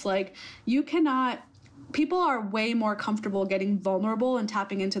else? Like, you cannot, people are way more comfortable getting vulnerable and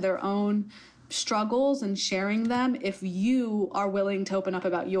tapping into their own struggles and sharing them if you are willing to open up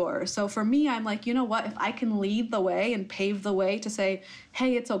about yours. So for me, I'm like, you know what, if I can lead the way and pave the way to say,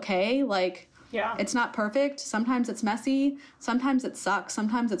 hey, it's okay, like, yeah, it's not perfect. Sometimes it's messy. Sometimes it sucks.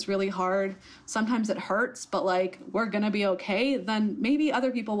 Sometimes it's really hard. Sometimes it hurts, but like, we're going to be okay. Then maybe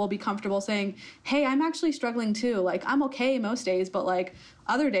other people will be comfortable saying, hey, I'm actually struggling too. Like, I'm okay most days, but like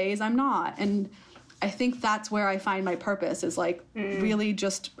other days I'm not. And I think that's where I find my purpose is like really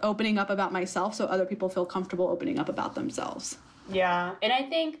just opening up about myself so other people feel comfortable opening up about themselves. Yeah. And I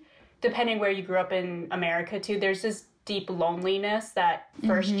think depending where you grew up in America too, there's this deep loneliness that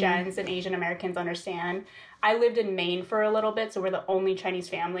first gens and Asian Americans understand. I lived in Maine for a little bit, so we're the only Chinese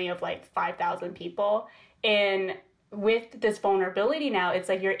family of like 5,000 people. And with this vulnerability now, it's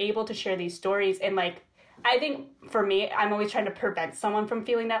like you're able to share these stories. And like, I think for me, I'm always trying to prevent someone from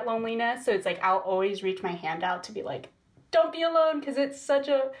feeling that loneliness. So it's like, I'll always reach my hand out to be like, don't be alone, because it's such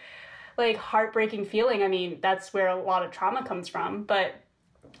a like heartbreaking feeling. I mean, that's where a lot of trauma comes from. But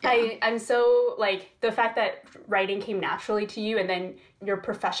yeah. I'm so, like, the fact that writing came naturally to you and then your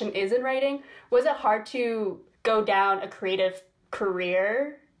profession is in writing, was it hard to go down a creative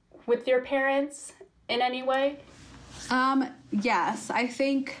career with your parents in any way? Yes, I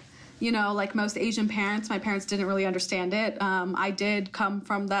think, you know, like most Asian parents, my parents didn't really understand it. I did come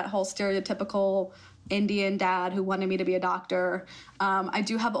from that whole stereotypical Indian dad who wanted me to be a doctor. I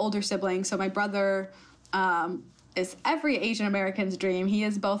do have older siblings, so my brother is every Asian American's dream. He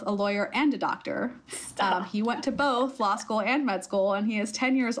is both a lawyer and a doctor. He went to both law school and med school, and he is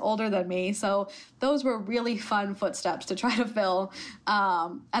 10 years older than me. So those were really fun footsteps to try to fill.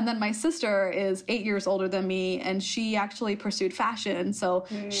 And then my sister is 8 years older than me, and she actually pursued fashion. So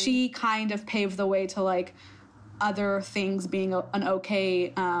she kind of paved the way to like other things being an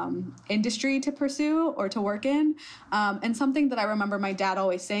okay industry to pursue or to work in. And something that I remember my dad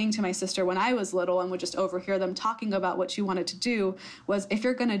always saying to my sister when I was little and would just overhear them talking about what she wanted to do was, if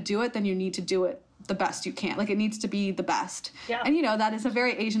you're going to do it, then you need to do it the best you can. Like, it needs to be the best. Yeah. And, you know, that is a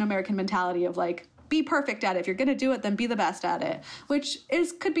very Asian American mentality of like, be perfect at it. If you're going to do it, then be the best at it, which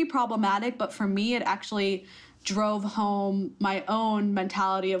could be problematic. But for me, it actually drove home my own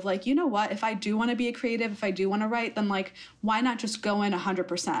mentality of like, you know what, if I do want to be a creative, if I do want to write, then like, why not just go in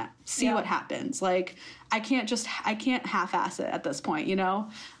 100%, see what happens? Like, I can't half-ass it at this point, you know?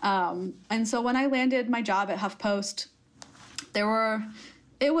 And so when I landed my job at HuffPost,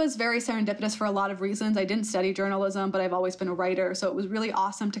 it was very serendipitous for a lot of reasons. I didn't study journalism, but I've always been a writer. So it was really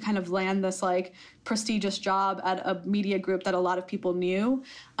awesome to kind of land this like prestigious job at a media group that a lot of people knew.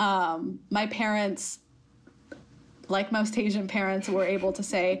 My parents, like most Asian parents, were able to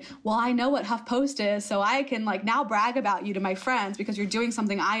say, well, I know what HuffPost is, so I can like now brag about you to my friends because you're doing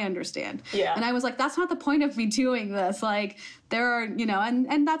something I understand. Yeah. And I was like, that's not the point of me doing this. Like, there are, you know,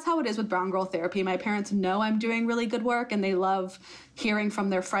 and that's how it is with Brown Girl Therapy. My parents know I'm doing really good work, and they love hearing from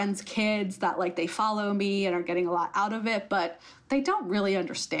their friends' kids that like they follow me and are getting a lot out of it, but they don't really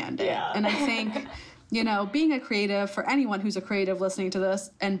understand it. Yeah. And I think, you know, being a creative, for anyone who's a creative listening to this,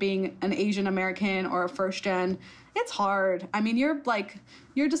 and being an Asian American or a first gen, it's hard. I mean,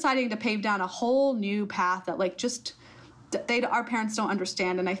 you're deciding to pave down a whole new path that like just our parents don't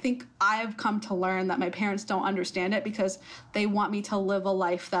understand. And I think I've come to learn that my parents don't understand it because they want me to live a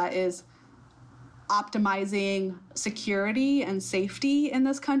life that is optimizing security and safety in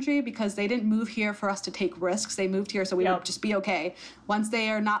this country, because they didn't move here for us to take risks. They moved here so we would just be okay. Once they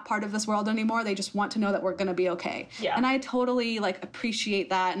are not part of this world anymore, they just want to know that we're going to be okay. Yeah. And I totally like appreciate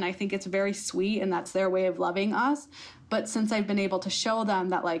that, and I think it's very sweet, and that's their way of loving us. But since I've been able to show them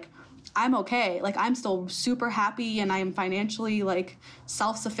that like I'm okay, like I'm still super happy and I am financially like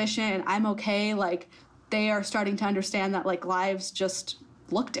self-sufficient and I'm okay, like they are starting to understand that like lives just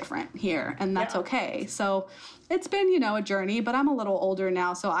look different here, and that's okay. So it's been, you know, a journey, but I'm a little older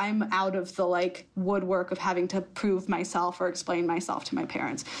now, so I'm out of the like woodwork of having to prove myself or explain myself to my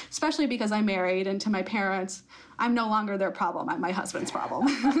parents, especially because I'm married, and to my parents, I'm no longer their problem. I'm my husband's problem.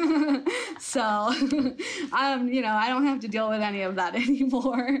 So, you know, I don't have to deal with any of that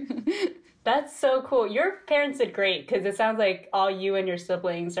anymore. That's so cool. Your parents did great, because it sounds like all you and your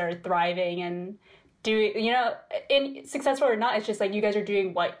siblings are thriving and do, you know, in successful or not, it's just like you guys are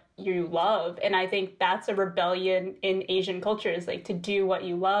doing what you love. And I think that's a rebellion in Asian culture, is like to do what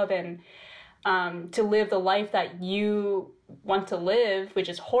you love and to live the life that you want to live, which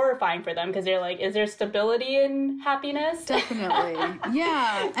is horrifying for them because they're like, is there stability in happiness? Definitely.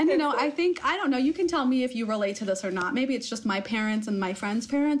 Yeah. And, you know, I don't know, you can tell me if you relate to this or not. Maybe it's just my parents and my friends'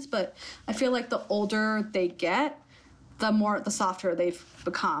 parents, but I feel like the older they get, the softer they've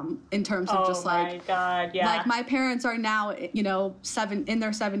become in terms of just like, oh my God, yeah. Like my parents are now, you know, in their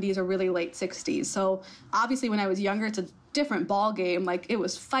 70s or really late 60s. So obviously when I was younger, it's a different ball game. Like it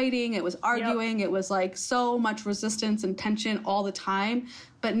was fighting, it was arguing, It was like so much resistance and tension all the time.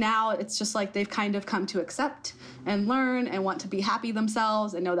 But now it's just like they've kind of come to accept and learn and want to be happy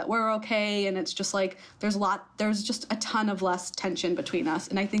themselves and know that we're okay. And it's just like there's just a ton of less tension between us.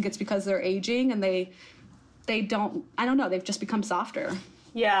 And I think it's because they're aging and they don't, I don't know, they've just become softer.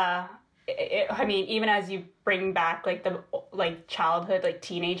 Yeah. I mean, even as you bring back like the like childhood, like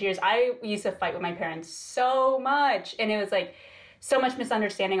teenage years, I used to fight with my parents so much, and it was like so much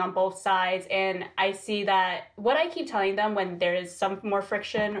misunderstanding on both sides. And I see that what I keep telling them when there is some more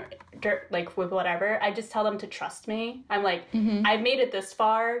friction, like with whatever, I just tell them to trust me. I'm like, I've made it this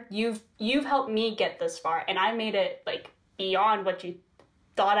far. You've helped me get this far, and I made it like beyond what you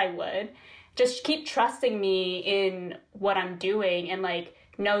thought I would. Just keep trusting me in what I'm doing, and like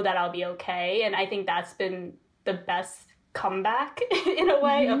know that I'll be okay. And I think that's been the best comeback in a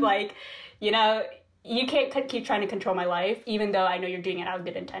way of like, you know, you can't keep trying to control my life, even though I know you're doing it out of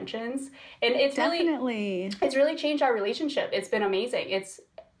good intentions. And it's really changed our relationship. It's been amazing. It's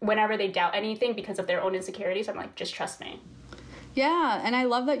whenever they doubt anything because of their own insecurities, I'm like, just trust me. Yeah, and I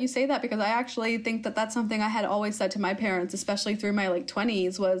love that you say that, because I actually think that that's something I had always said to my parents, especially through my like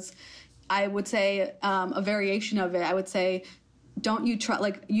 20s, was I would say a variation of it. I would say, don't you trust,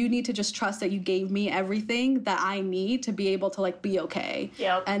 like, you need to just trust that you gave me everything that I need to be able to like be okay.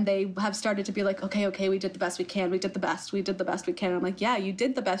 Yep. And they have started to be like, okay, we did the best we can. We did the best we can. And I'm like, yeah, you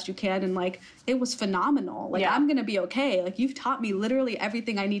did the best you can. And like, it was phenomenal. Like, I'm going to be okay. Like, you've taught me literally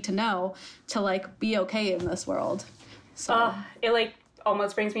everything I need to know to like be okay in this world. So it like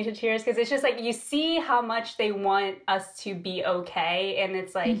almost brings me to tears, because it's just like you see how much they want us to be okay, and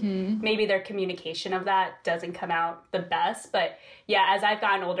it's like maybe their communication of that doesn't come out the best. But yeah, as I've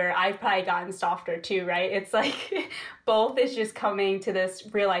gotten older, I've probably gotten softer too, right? It's like both is just coming to this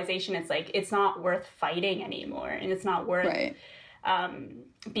realization. It's like it's not worth fighting anymore, and it's not worth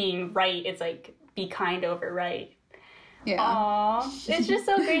being right. It's like be kind over right. Yeah. Aww. It's just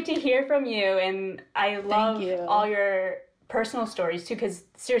so great to hear from you, and I love all your personal stories too, because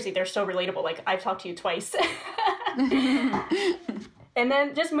seriously, they're so relatable. Like, I've talked to you twice. And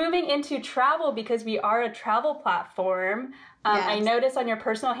then just moving into travel, because we are a travel platform. I noticed on your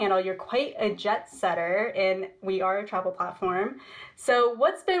personal handle, you're quite a jet setter, and we are a travel platform. So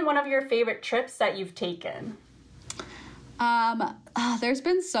what's been one of your favorite trips that you've taken? There's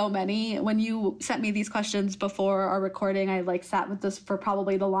been so many. When you sent me these questions before our recording, I like sat with this for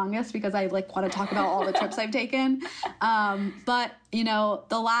probably the longest, because I like want to talk about all the trips I've taken. But you know,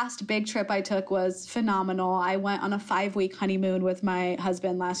 the last big trip I took was phenomenal. I went on a 5-week honeymoon with my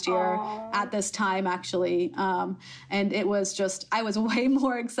husband last year at this time, actually. And it was just, I was way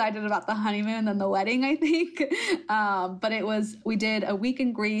more excited about the honeymoon than the wedding, I think. But we did a week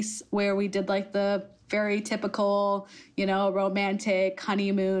in Greece where we did like the very typical, you know, romantic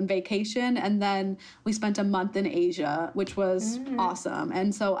honeymoon vacation. And then we spent a month in Asia, which was awesome.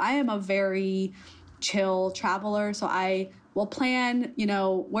 And so I am a very chill traveler. So I will plan, you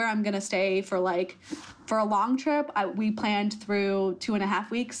know, where I'm going to stay for a long trip. We planned through 2.5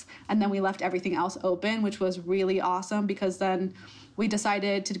 weeks, and then we left everything else open, which was really awesome, because then we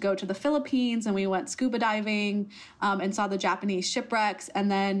decided to go to the Philippines, and we went scuba diving and saw the Japanese shipwrecks.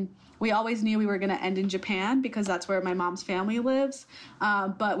 And then we always knew we were going to end in Japan, because that's where my mom's family lives.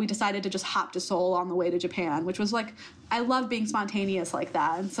 But we decided to just hop to Seoul on the way to Japan, which was like, I love being spontaneous like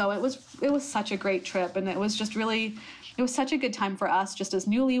that. And so it was such a great trip. And it was such a good time for us, just as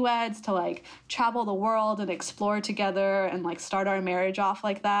newlyweds, to like travel the world and explore together and like start our marriage off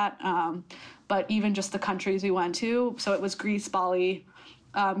like that. But even just the countries we went to. So it was Greece, Bali,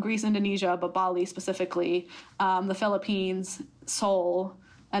 Greece, Indonesia, but Bali specifically, the Philippines, Seoul,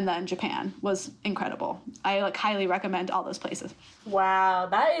 and then Japan was incredible. I like highly recommend all those places. Wow,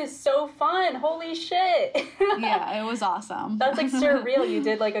 that is so fun. Holy shit. Yeah, it was awesome. That's like surreal. You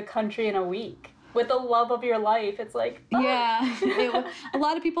did like a country in a week with the love of your life. It's like, Yeah. A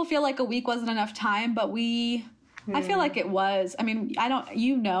lot of people feel like a week wasn't enough time, but I feel like it was. I mean,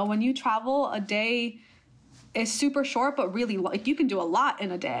 when you travel, a day is super short, but really, like, you can do a lot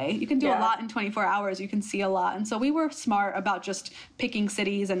in a day. You can do a lot in 24 hours. You can see a lot. And so we were smart about just picking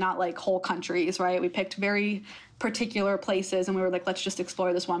cities and not like whole countries, right? We picked very particular places and we were like, let's just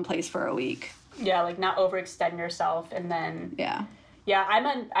explore this one place for a week. Yeah, like not overextend yourself. And then yeah,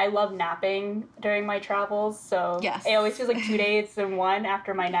 I love napping during my travels, so yes. It always feels like 2 days in one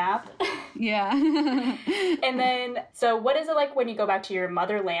after my nap. Yeah. And then, so what is it like when you go back to your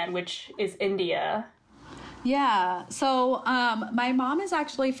motherland, which is India? Yeah, so my mom is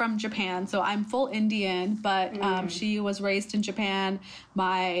actually from Japan, so I'm full Indian, but she was raised in Japan.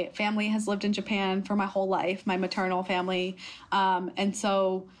 My family has lived in Japan for my whole life, my maternal family, and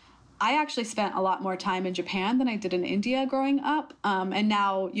so I actually spent a lot more time in Japan than I did in India growing up. And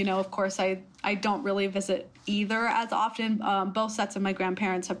now, you know, of course, I don't really visit either as often. Both sets of my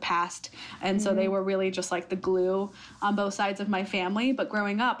grandparents have passed. And so they were really just like the glue on both sides of my family. But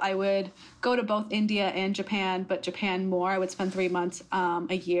growing up, I would go to both India and Japan, but Japan more. I would spend 3 months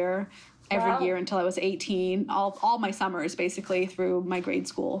a year. Every year until I was 18, all my summers basically through my grade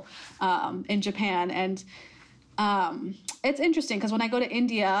school in Japan. And it's interesting because when I go to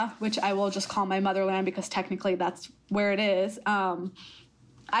India, which I will just call my motherland because technically that's where it is,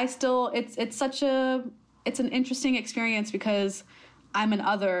 it's an interesting experience because I'm an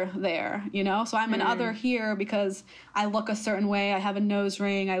other there, you know? So I'm an other here because I look a certain way, I have a nose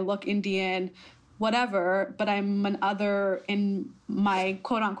ring, I look Indian, whatever, but I'm an other in my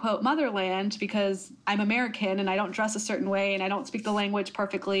quote-unquote motherland because I'm American and I don't dress a certain way and I don't speak the language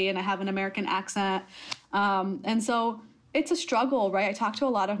perfectly and I have an American accent. And so it's a struggle, right? I talk to a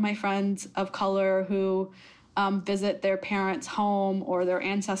lot of my friends of color who visit their parents' home or their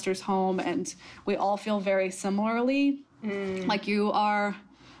ancestors' home, and we all feel very similarly. Like you are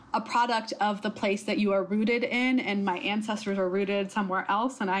a product of the place that you are rooted in, and my ancestors are rooted somewhere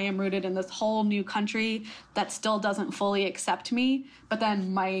else, and I am rooted in this whole new country that still doesn't fully accept me, but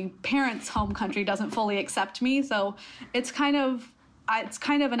then my parents' home country doesn't fully accept me, so it's kind of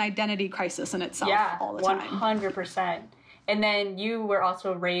an identity crisis in itself all the time. 100%. And then you were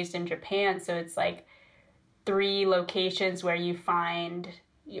also raised in Japan, so it's like 3 locations where you find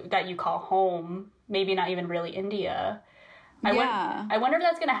that you call home, maybe not even really India. I wonder if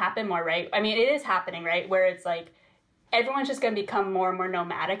that's going to happen more, right? I mean, it is happening, right? Where it's like everyone's just going to become more and more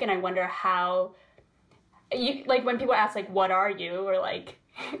nomadic, and I wonder how you, like, when people ask, like, what are you? Or, like,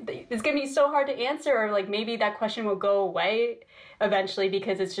 it's going to be so hard to answer, or, like, maybe that question will go away eventually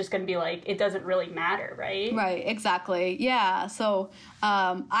because it's just going to be, like, it doesn't really matter, right? Right, exactly. Yeah, so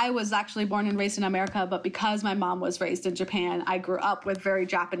I was actually born and raised in America, but because my mom was raised in Japan, I grew up with very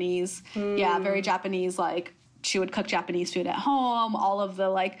Japanese, very Japanese, like, she would cook Japanese food at home, all of the,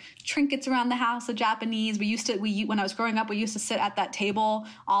 like, trinkets around the house are Japanese. When I was growing up, we used to sit at that table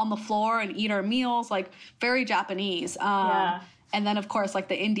on the floor and eat our meals, like, very Japanese. And then, of course, like,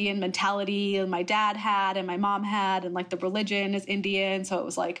 the Indian mentality my dad had and my mom had, and, like, the religion is Indian, so it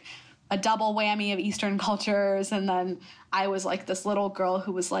was, like, a double whammy of Eastern cultures. And then I was, like, this little girl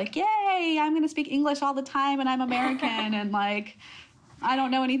who was like, yay, I'm going to speak English all the time, and I'm American, and, like, I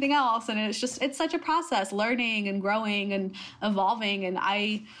don't know anything else. And it's such a process, learning and growing and evolving. And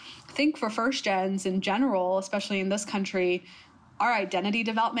I think for first gens in general, especially in this country, our identity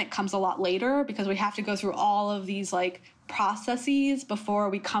development comes a lot later because we have to go through all of these, like, processes before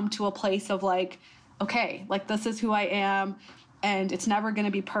we come to a place of, like, okay, like, this is who I am, and it's never going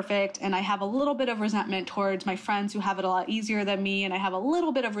to be perfect. And I have a little bit of resentment towards my friends who have it a lot easier than me. And I have a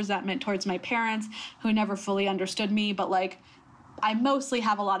little bit of resentment towards my parents who never fully understood me. But, like, I mostly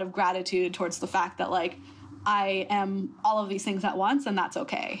have a lot of gratitude towards the fact that, like, I am all of these things at once, and that's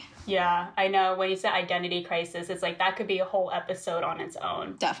okay. Yeah, I know. When you said identity crisis, it's like that could be a whole episode on its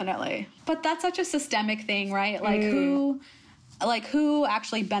own. Definitely. But that's such a systemic thing, right? Like, who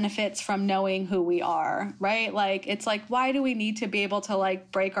actually benefits from knowing who we are, right? Like, it's like, why do we need to be able to,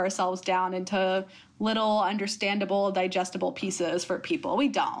 like, break ourselves down into little understandable, digestible pieces for people? We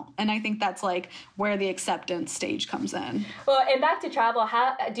don't. And I think that's, like, where the acceptance stage comes in. Well, and back to travel,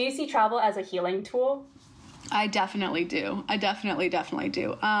 do you see travel as a healing tool? I definitely do. I definitely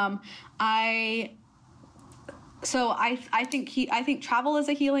do. I think travel is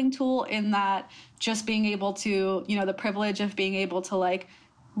a healing tool in that just being able to, you know, the privilege of being able to, like,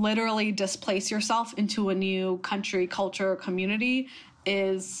 literally displace yourself into a new country, culture, community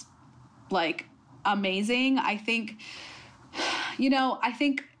is, like, amazing. I think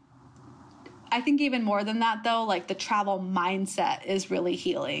even more than that, though, like, the travel mindset is really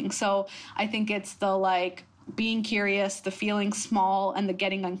healing. So I think it's the, like, being curious, the feeling small, and the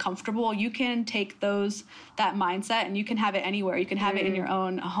getting uncomfortable, you can take that mindset and you can have it anywhere. You can have it in your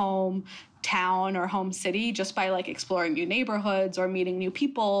own home town or home city just by like exploring new neighborhoods or meeting new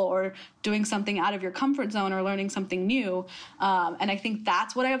people or doing something out of your comfort zone or learning something new. And I think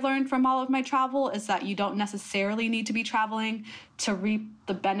that's what I've learned from all of my travel, is that you don't necessarily need to be traveling to reap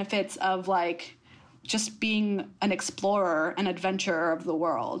the benefits of like just being an explorer, an adventurer of the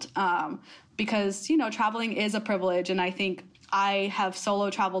world. Because, you know, traveling is a privilege. And I think I have solo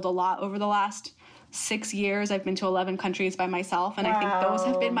traveled a lot over the last 6 years. I've been to 11 countries by myself. And I think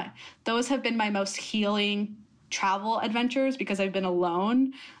those have been my most healing travel adventures, because I've been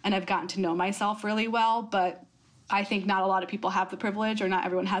alone and I've gotten to know myself really well. But I think not a lot of people have the privilege, or not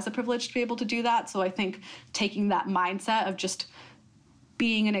everyone has the privilege to be able to do that. So I think taking that mindset of just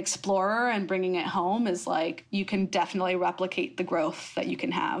being an explorer and bringing it home is like, you can definitely replicate the growth that you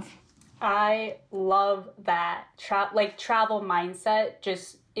can have. I love that. Travel mindset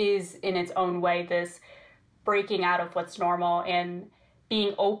just is in its own way this breaking out of what's normal and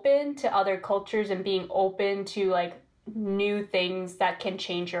being open to other cultures and being open to like new things that can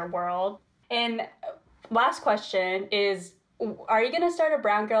change your world. And last question is, are you going to start a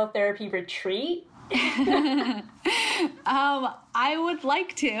Brown Girl Therapy retreat? I would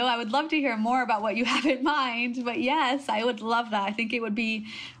like to. I would love to hear more about what you have in mind. But yes, I would love that. I think it would be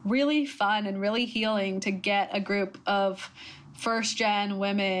really fun and really healing to get a group of first-gen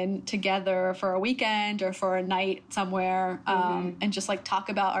women together for a weekend or for a night somewhere, and just like talk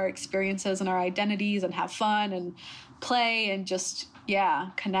about our experiences and our identities and have fun and play and just,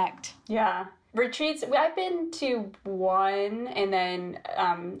 connect. Yeah. Retreats, I've been to one, and then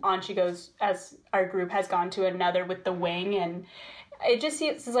On She Goes, as our group has gone to another with the Wing, and it just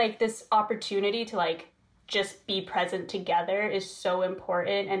seems like this opportunity to like just be present together is so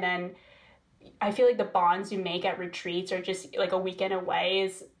important. And then I feel like the bonds you make at retreats or just like a weekend away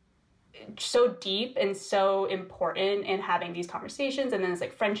is so deep and so important in having these conversations. And then it's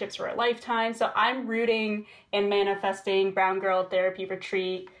like friendships for a lifetime. So I'm rooting and manifesting Brown Girl Therapy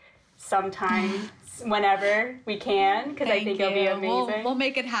Retreat sometime, whenever we can, because I think it'll be amazing. We'll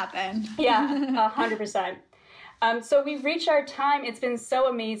make it happen. Yeah, 100%. So we've reached our time. It's been so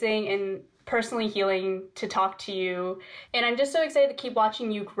amazing and personally healing to talk to you. And I'm just so excited to keep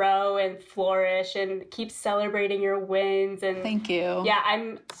watching you grow and flourish and keep celebrating your wins. And thank you. Yeah,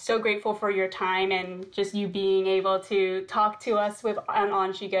 I'm so grateful for your time and just you being able to talk to us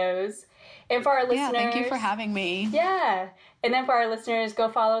on She Goes. And for our listeners... Yeah, thank you for having me. Yeah. And then for our listeners, go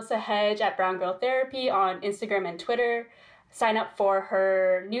follow Sahej at Brown Girl Therapy on Instagram and Twitter. Sign up for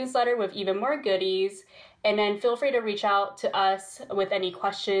her newsletter with even more goodies. And then feel free to reach out to us with any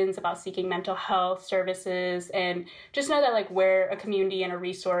questions about seeking mental health services. And just know that like we're a community and a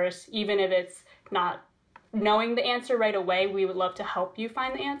resource. Even if it's not knowing the answer right away, we would love to help you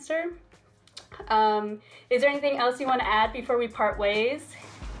find the answer. Is there anything else you want to add before we part ways?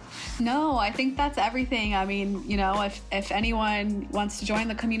 No, I think that's everything. I mean, you know, if anyone wants to join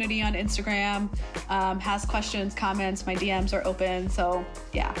the community on Instagram, has questions, comments, my DMs are open. So,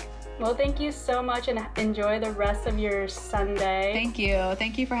 yeah. Well, thank you so much and enjoy the rest of your Sunday. Thank you.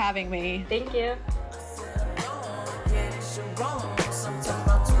 Thank you for having me. Thank you.